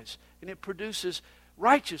lives, and it produces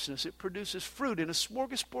righteousness. It produces fruit in a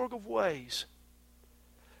smorgasbord of ways.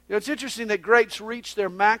 You know, it's interesting that grapes reach their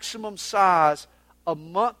maximum size a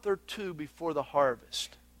month or two before the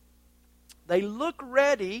harvest. They look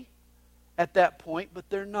ready at that point, but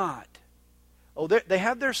they're not. Oh, they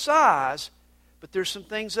have their size, but there's some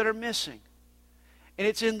things that are missing. And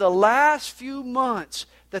it's in the last few months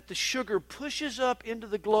that the sugar pushes up into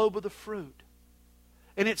the globe of the fruit.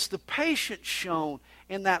 And it's the patience shown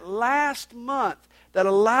in that last month that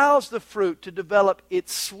allows the fruit to develop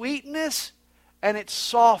its sweetness and its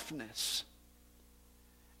softness.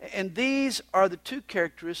 And these are the two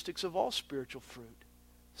characteristics of all spiritual fruit: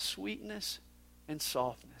 sweetness and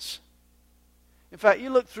softness. In fact, you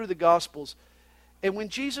look through the Gospels, and when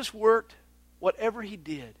Jesus worked, whatever He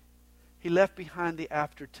did, He left behind the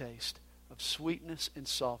aftertaste of sweetness and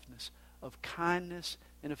softness, of kindness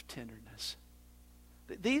and of tenderness.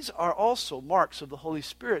 These are also marks of the Holy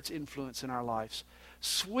Spirit's influence in our lives.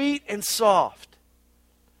 Sweet and soft.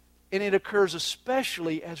 And it occurs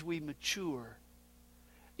especially as we mature.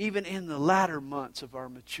 Even in the latter months of our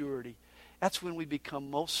maturity, that's when we become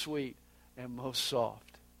most sweet and most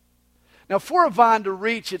soft. Now, for a vine to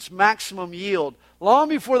reach its maximum yield, long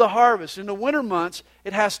before the harvest, in the winter months,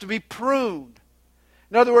 it has to be pruned.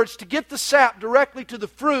 In other words, to get the sap directly to the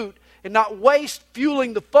fruit and not waste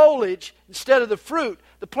fueling the foliage instead of the fruit,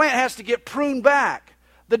 the plant has to get pruned back.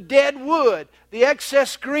 The dead wood, the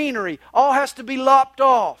excess greenery, all has to be lopped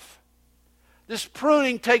off. This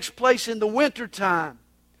pruning takes place in the wintertime,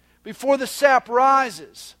 before the sap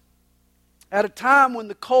rises, at a time when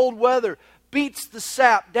the cold weather beats the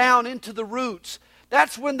sap down into the roots.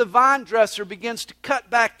 That's when the vine dresser begins to cut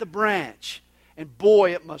back the branch. And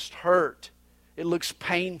boy, it must hurt. It looks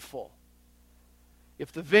painful.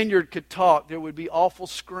 If the vineyard could talk, there would be awful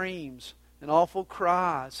screams and awful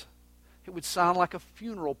cries. It would sound like a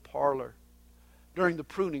funeral parlor during the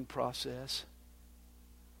pruning process.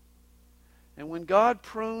 And when God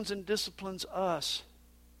prunes and disciplines us,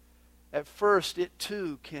 at first it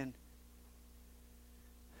too can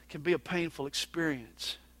be a painful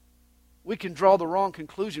experience. We can draw the wrong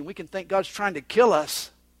conclusion. We can think God's trying to kill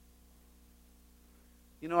us.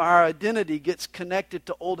 You know, our identity gets connected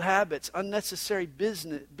to old habits. Unnecessary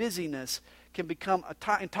busyness can become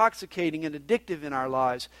intoxicating and addictive in our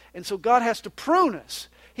lives. And so God has to prune us.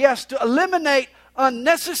 He has to eliminate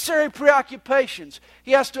unnecessary preoccupations.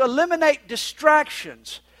 He has to eliminate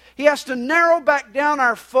distractions. He has to narrow back down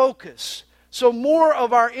our focus so more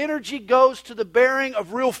of our energy goes to the bearing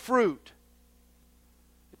of real fruit.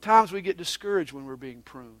 At times we get discouraged when we're being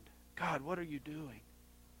pruned. God, what are you doing?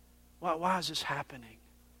 Why is this happening?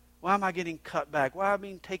 Why am I getting cut back? Why am I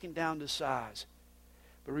being taken down to size?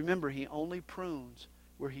 But remember, He only prunes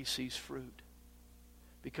where He sees fruit,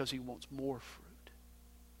 because He wants more fruit.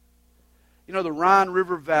 You know, the Rhine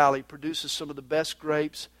River Valley produces some of the best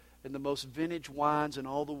grapes and the most vintage wines in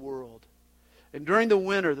all the world. And during the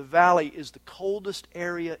winter, the valley is the coldest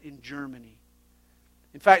area in Germany.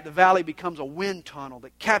 In fact, the valley becomes a wind tunnel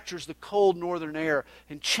that captures the cold northern air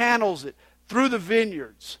and channels it through the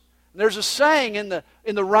vineyards. And there's a saying in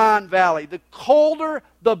the Rhine Valley, the colder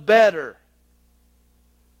the better.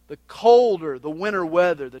 The colder the winter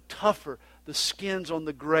weather, the tougher the skins on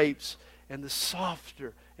the grapes, and the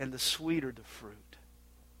softer and the sweeter the fruit.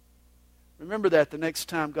 Remember that the next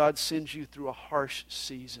time God sends you through a harsh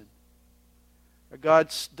season, or God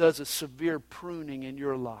does a severe pruning in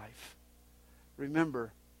your life.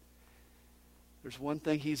 Remember, there's one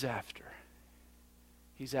thing He's after.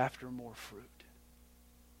 He's after more fruit.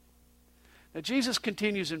 Now Jesus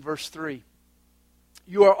continues in verse 3.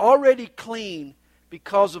 You are already clean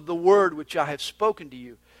because of the word which I have spoken to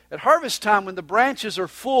you. At harvest time, when the branches are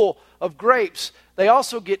full of grapes, they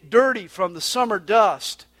also get dirty from the summer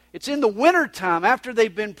dust. It's in the wintertime, after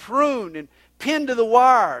they've been pruned and pinned to the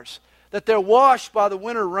wires, that they're washed by the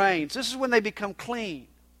winter rains. This is when they become clean.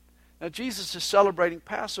 Now Jesus is celebrating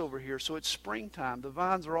Passover here, so it's springtime. The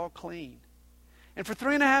vines are all clean. And for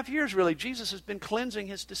 3.5 years, really, Jesus has been cleansing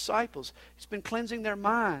His disciples. He's been cleansing their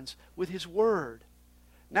minds with His Word.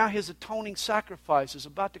 Now His atoning sacrifice is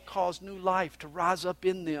about to cause new life to rise up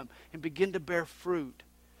in them and begin to bear fruit.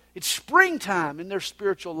 It's springtime in their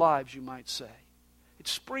spiritual lives, you might say.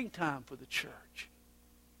 It's springtime for the church.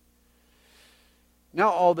 Now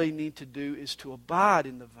all they need to do is to abide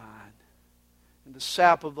in the vine. And the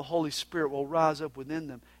sap of the Holy Spirit will rise up within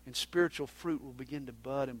them, and spiritual fruit will begin to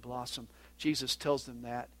bud and blossom. Jesus tells them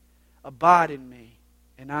that. Abide in me,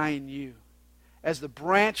 and I in you. As the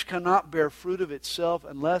branch cannot bear fruit of itself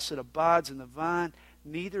unless it abides in the vine,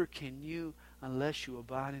 neither can you unless you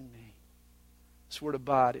abide in me. This word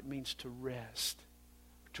abide, it means to rest,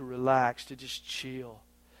 to relax, to just chill.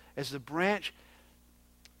 As the branch,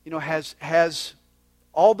 has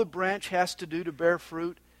all the branch has to do to bear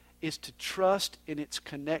fruit is to trust in its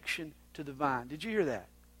connection to the vine. Did you hear that?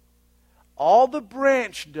 All the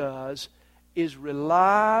branch does is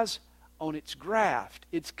relies on its graft,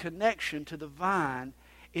 its connection to the vine.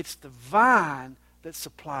 It's the vine that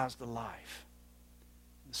supplies the life.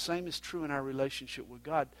 The same is true in our relationship with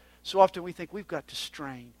God. So often we think we've got to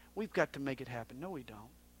strain. We've got to make it happen. No, we don't.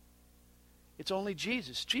 It's only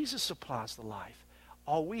Jesus. Jesus supplies the life.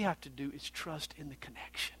 All we have to do is trust in the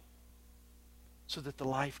connection so that the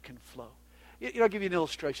life can flow. I'll give you an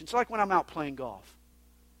illustration. It's like when I'm out playing golf.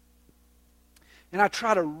 And I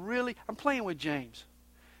try to I'm playing with James.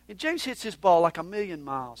 And James hits his ball like 1,000,000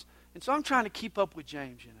 miles. And so I'm trying to keep up with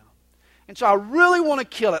James, And so I really want to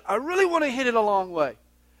kill it. I really want to hit it a long way.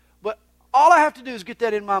 But all I have to do is get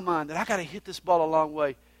that in my mind, that I got to hit this ball a long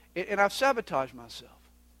way. And I've sabotaged myself.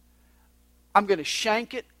 I'm going to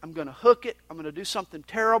shank it. I'm going to hook it. I'm going to do something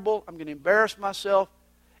terrible. I'm going to embarrass myself.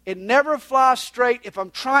 It never flies straight if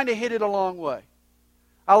I'm trying to hit it a long way.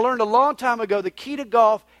 I learned a long time ago the key to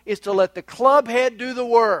golf is to let the club head do the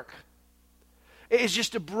work. It's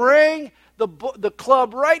just to bring the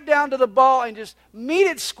club right down to the ball and just meet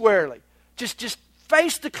it squarely. Just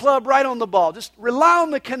face the club right on the ball. Just rely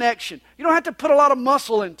on the connection. You don't have to put a lot of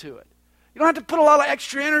muscle into it. You don't have to put a lot of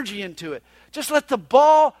extra energy into it. Just let the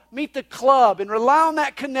ball meet the club and rely on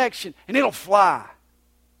that connection, and it'll fly.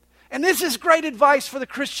 And this is great advice for the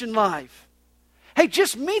Christian life. Hey,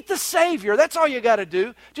 just meet the Savior. That's all you got to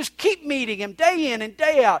do. Just keep meeting Him day in and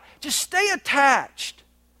day out. Just stay attached.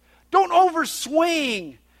 Don't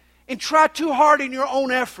overswing and try too hard in your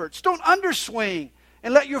own efforts. Don't underswing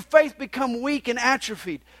and let your faith become weak and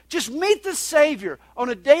atrophied. Just meet the Savior on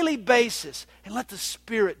a daily basis and let the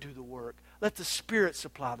Spirit do the work. Let the Spirit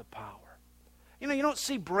supply the power. You know, you don't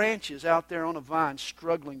see branches out there on a vine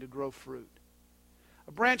struggling to grow fruit.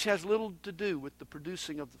 A branch has little to do with the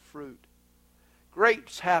producing of the fruit.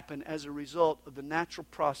 Grapes happen as a result of the natural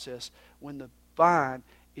process when the vine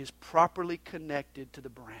is properly connected to the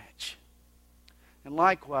branch. And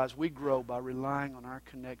likewise, we grow by relying on our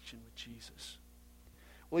connection with Jesus.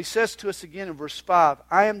 Well, He says to us again in verse 5,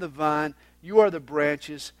 I am the vine, you are the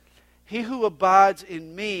branches. He who abides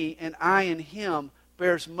in me and I in him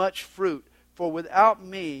bears much fruit. For without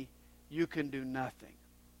me, you can do nothing.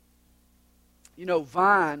 You know,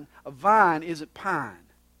 a vine isn't pine.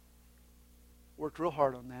 Worked real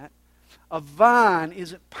hard on that. A vine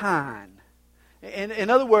isn't pine. In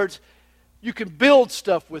other words, you can build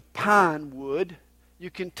stuff with pine wood. You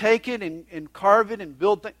can take it and carve it and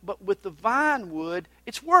build things. But with the vine wood,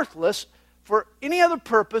 it's worthless for any other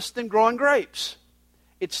purpose than growing grapes.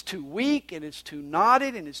 It's too weak and it's too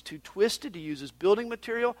knotted and it's too twisted to use as building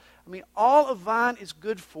material. I mean, all a vine is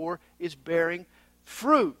good for is bearing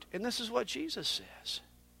fruit. And this is what Jesus says.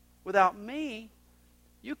 Without me,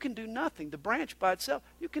 you can do nothing. The branch by itself,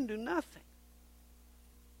 you can do nothing.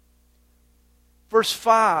 Verse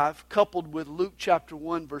 5, coupled with Luke chapter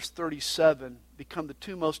 1, verse 37, become the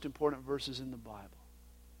two most important verses in the Bible.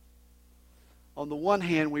 On the one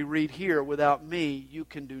hand, we read here, without me, you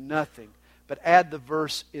can do nothing. But add the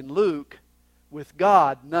verse in Luke, with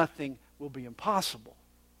God, nothing will be impossible.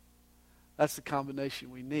 That's the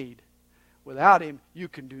combination we need. Without Him, you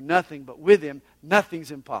can do nothing, but with Him,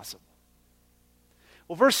 nothing's impossible.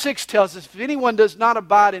 Well, verse 6 tells us, if anyone does not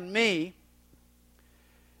abide in me,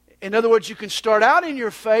 in other words, you can start out in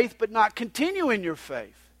your faith, but not continue in your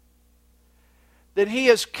faith, then he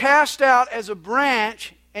is cast out as a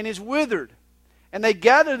branch and is withered. And they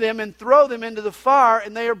gather them and throw them into the fire,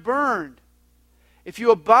 and they are burned. If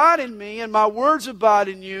you abide in me, and my words abide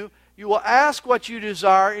in you, you will ask what you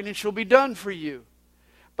desire, and it shall be done for you.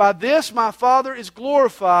 By this my Father is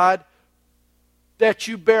glorified, that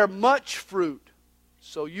you bear much fruit,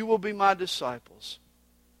 so you will be my disciples.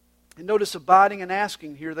 And notice abiding and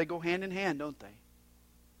asking here, they go hand in hand, don't they?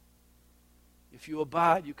 If you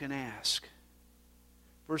abide, you can ask.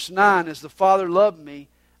 Verse 9, as the Father loved me,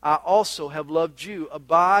 I also have loved you.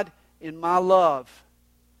 Abide in my love.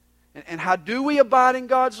 And how do we abide in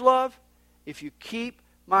God's love? If you keep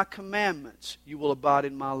my commandments, you will abide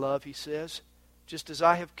in my love, He says, just as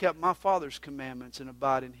I have kept my Father's commandments and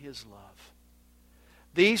abide in His love.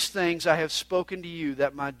 These things I have spoken to you,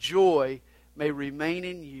 that my joy may remain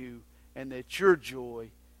in you, and that your joy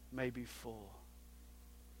may be full.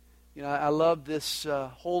 You know, I love this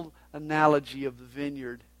whole analogy of the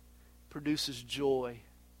vineyard. It produces joy.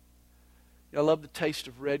 You know, I love the taste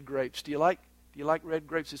of red grapes. Do you like red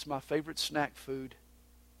grapes? It's my favorite snack food.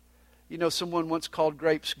 You know, someone once called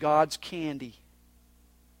grapes God's candy.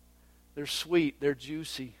 They're sweet, they're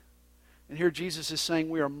juicy. And here Jesus is saying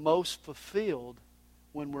we are most fulfilled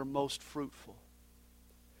when we're most fruitful.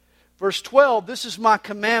 Verse 12, this is my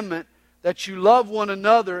commandment, that you love one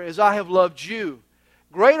another as I have loved you.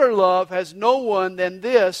 Greater love has no one than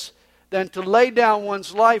this, than to lay down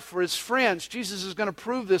one's life for his friends. Jesus is going to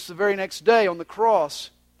prove this the very next day on the cross.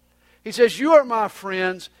 He says, you are my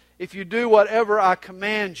friends if you do whatever I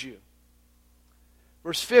command you.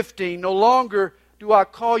 Verse 15, no longer do I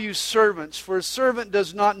call you servants, for a servant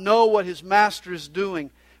does not know what his master is doing.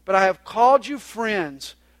 But I have called you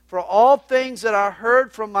friends, for all things that I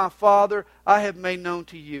heard from my Father I have made known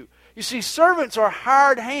to you. You see, servants are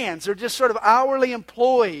hired hands. They're just sort of hourly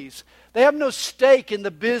employees. They have no stake in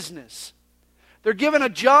the business. They're given a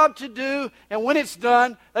job to do, and when it's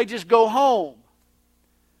done, they just go home.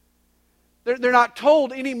 They're not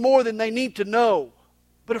told any more than they need to know.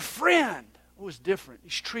 But a friend was different.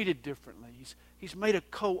 He's treated differently. He's made a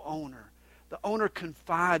co-owner. The owner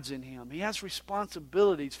confides in him. He has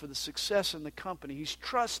responsibilities for the success in the company. He's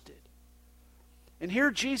trusted. And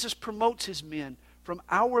here Jesus promotes His men from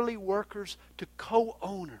hourly workers to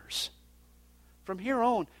co-owners. From here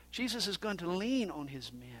on, Jesus is going to lean on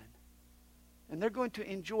His men. And they're going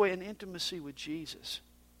to enjoy an intimacy with Jesus.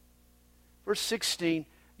 Verse 16,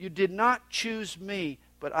 You did not choose me,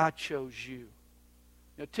 but I chose you.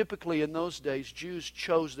 Typically in those days, Jews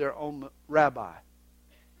chose their own rabbi.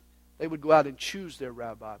 They would go out and choose their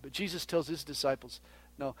rabbi. But Jesus tells His disciples,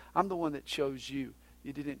 no, I'm the one that chose you.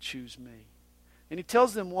 You didn't choose me. And He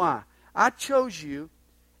tells them why. I chose you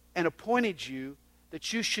and appointed you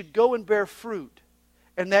that you should go and bear fruit,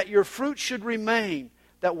 and that your fruit should remain,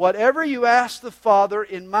 that whatever you ask the Father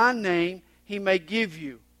in my name, He may give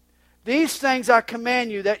you. These things I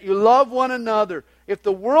command you, that you love one another. If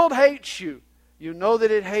the world hates you, you know that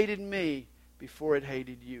it hated me before it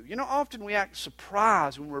hated you. Often we act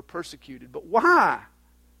surprised when we're persecuted. But why?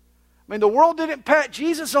 The world didn't pat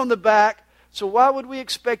Jesus on the back, so why would we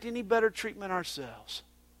expect any better treatment ourselves?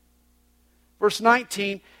 Verse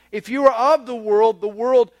 19, if you are of the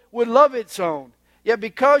world would love its own. Yet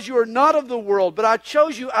because you are not of the world, but I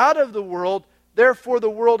chose you out of the world, therefore the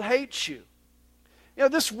world hates you.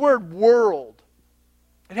 This word world,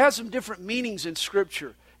 it has some different meanings in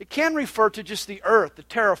Scripture. It can refer to just the earth, the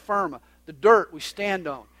terra firma, the dirt we stand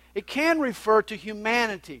on. It can refer to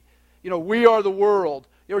humanity. We are the world.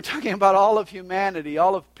 We're talking about all of humanity,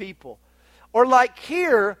 all of people. Or like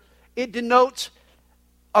here, it denotes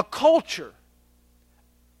a culture.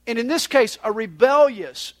 And in this case, a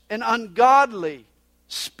rebellious and ungodly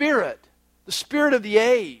spirit. The spirit of the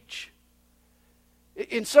age.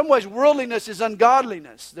 In some ways, worldliness is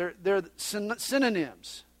ungodliness. They're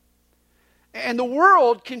synonyms. And the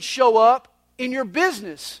world can show up in your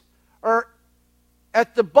business or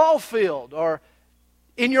at the ball field or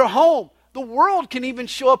in your home. The world can even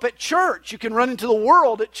show up at church. You can run into the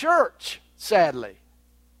world at church, sadly.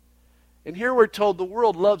 And here we're told the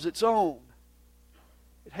world loves its own.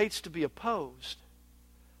 It hates to be opposed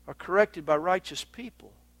or corrected by righteous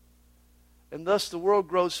people. And thus the world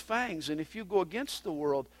grows fangs. And if you go against the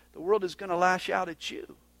world is going to lash out at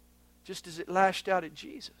you, just as it lashed out at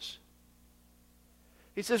Jesus.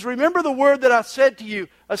 He says, remember the word that I said to you,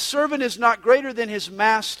 a servant is not greater than his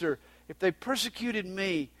master. If they persecuted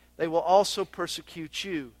me, they will also persecute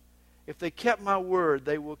you. If they kept my word,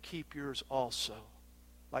 they will keep yours also.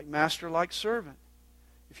 Like master, like servant.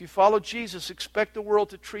 If you follow Jesus, expect the world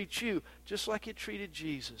to treat you just like it treated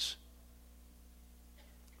Jesus.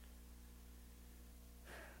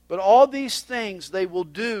 But all these things they will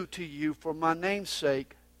do to you for my name's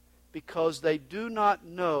sake, because they do not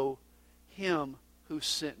know Him who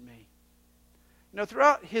sent me.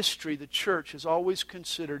 Throughout history, the church has always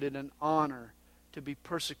considered it an honor to be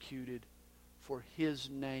persecuted for His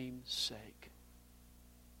name's sake.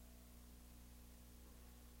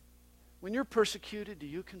 When you're persecuted, do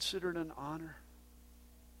you consider it an honor?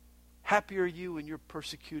 Happy are you when you're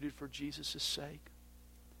persecuted for Jesus' sake?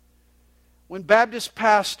 When Baptist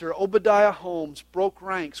pastor Obadiah Holmes broke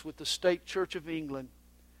ranks with the State Church of England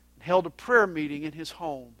and held a prayer meeting in his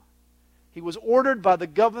home, he was ordered by the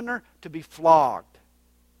governor to be flogged.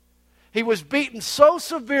 He was beaten so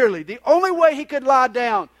severely, the only way he could lie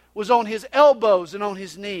down was on his elbows and on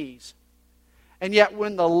his knees. And yet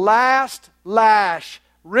when the last lash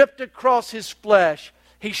ripped across his flesh,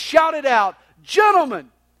 he shouted out,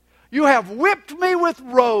 "Gentlemen, you have whipped me with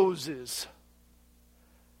roses."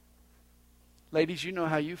 Ladies, you know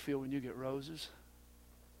how you feel when you get roses.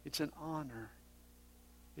 It's an honor.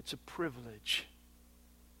 It's a privilege.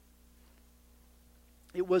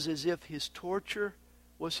 It was as if his torture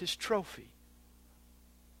was his trophy.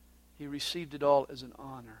 He received it all as an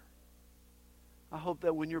honor. I hope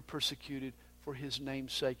that when you're persecuted for His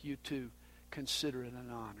name's sake, you too consider it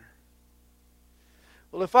an honor.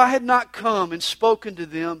 Well, if I had not come and spoken to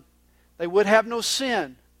them, they would have no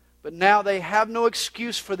sin. But now they have no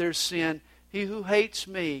excuse for their sin. He who hates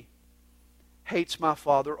me hates my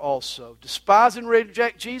Father also. Despise and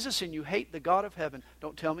reject Jesus, and you hate the God of heaven.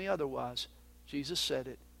 Don't tell me otherwise. Jesus said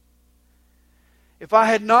it. If I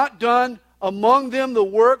had not done among them the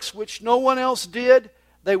works which no one else did,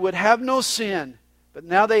 they would have no sin. But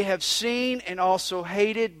now they have seen and also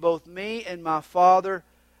hated both me and my Father.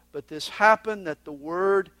 But this happened that the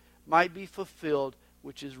word might be fulfilled,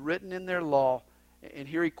 which is written in their law. And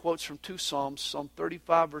here he quotes from two Psalms, Psalm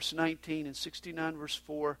 35 verse 19 and 69 verse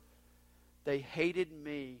 4. They hated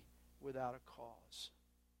me without a cause.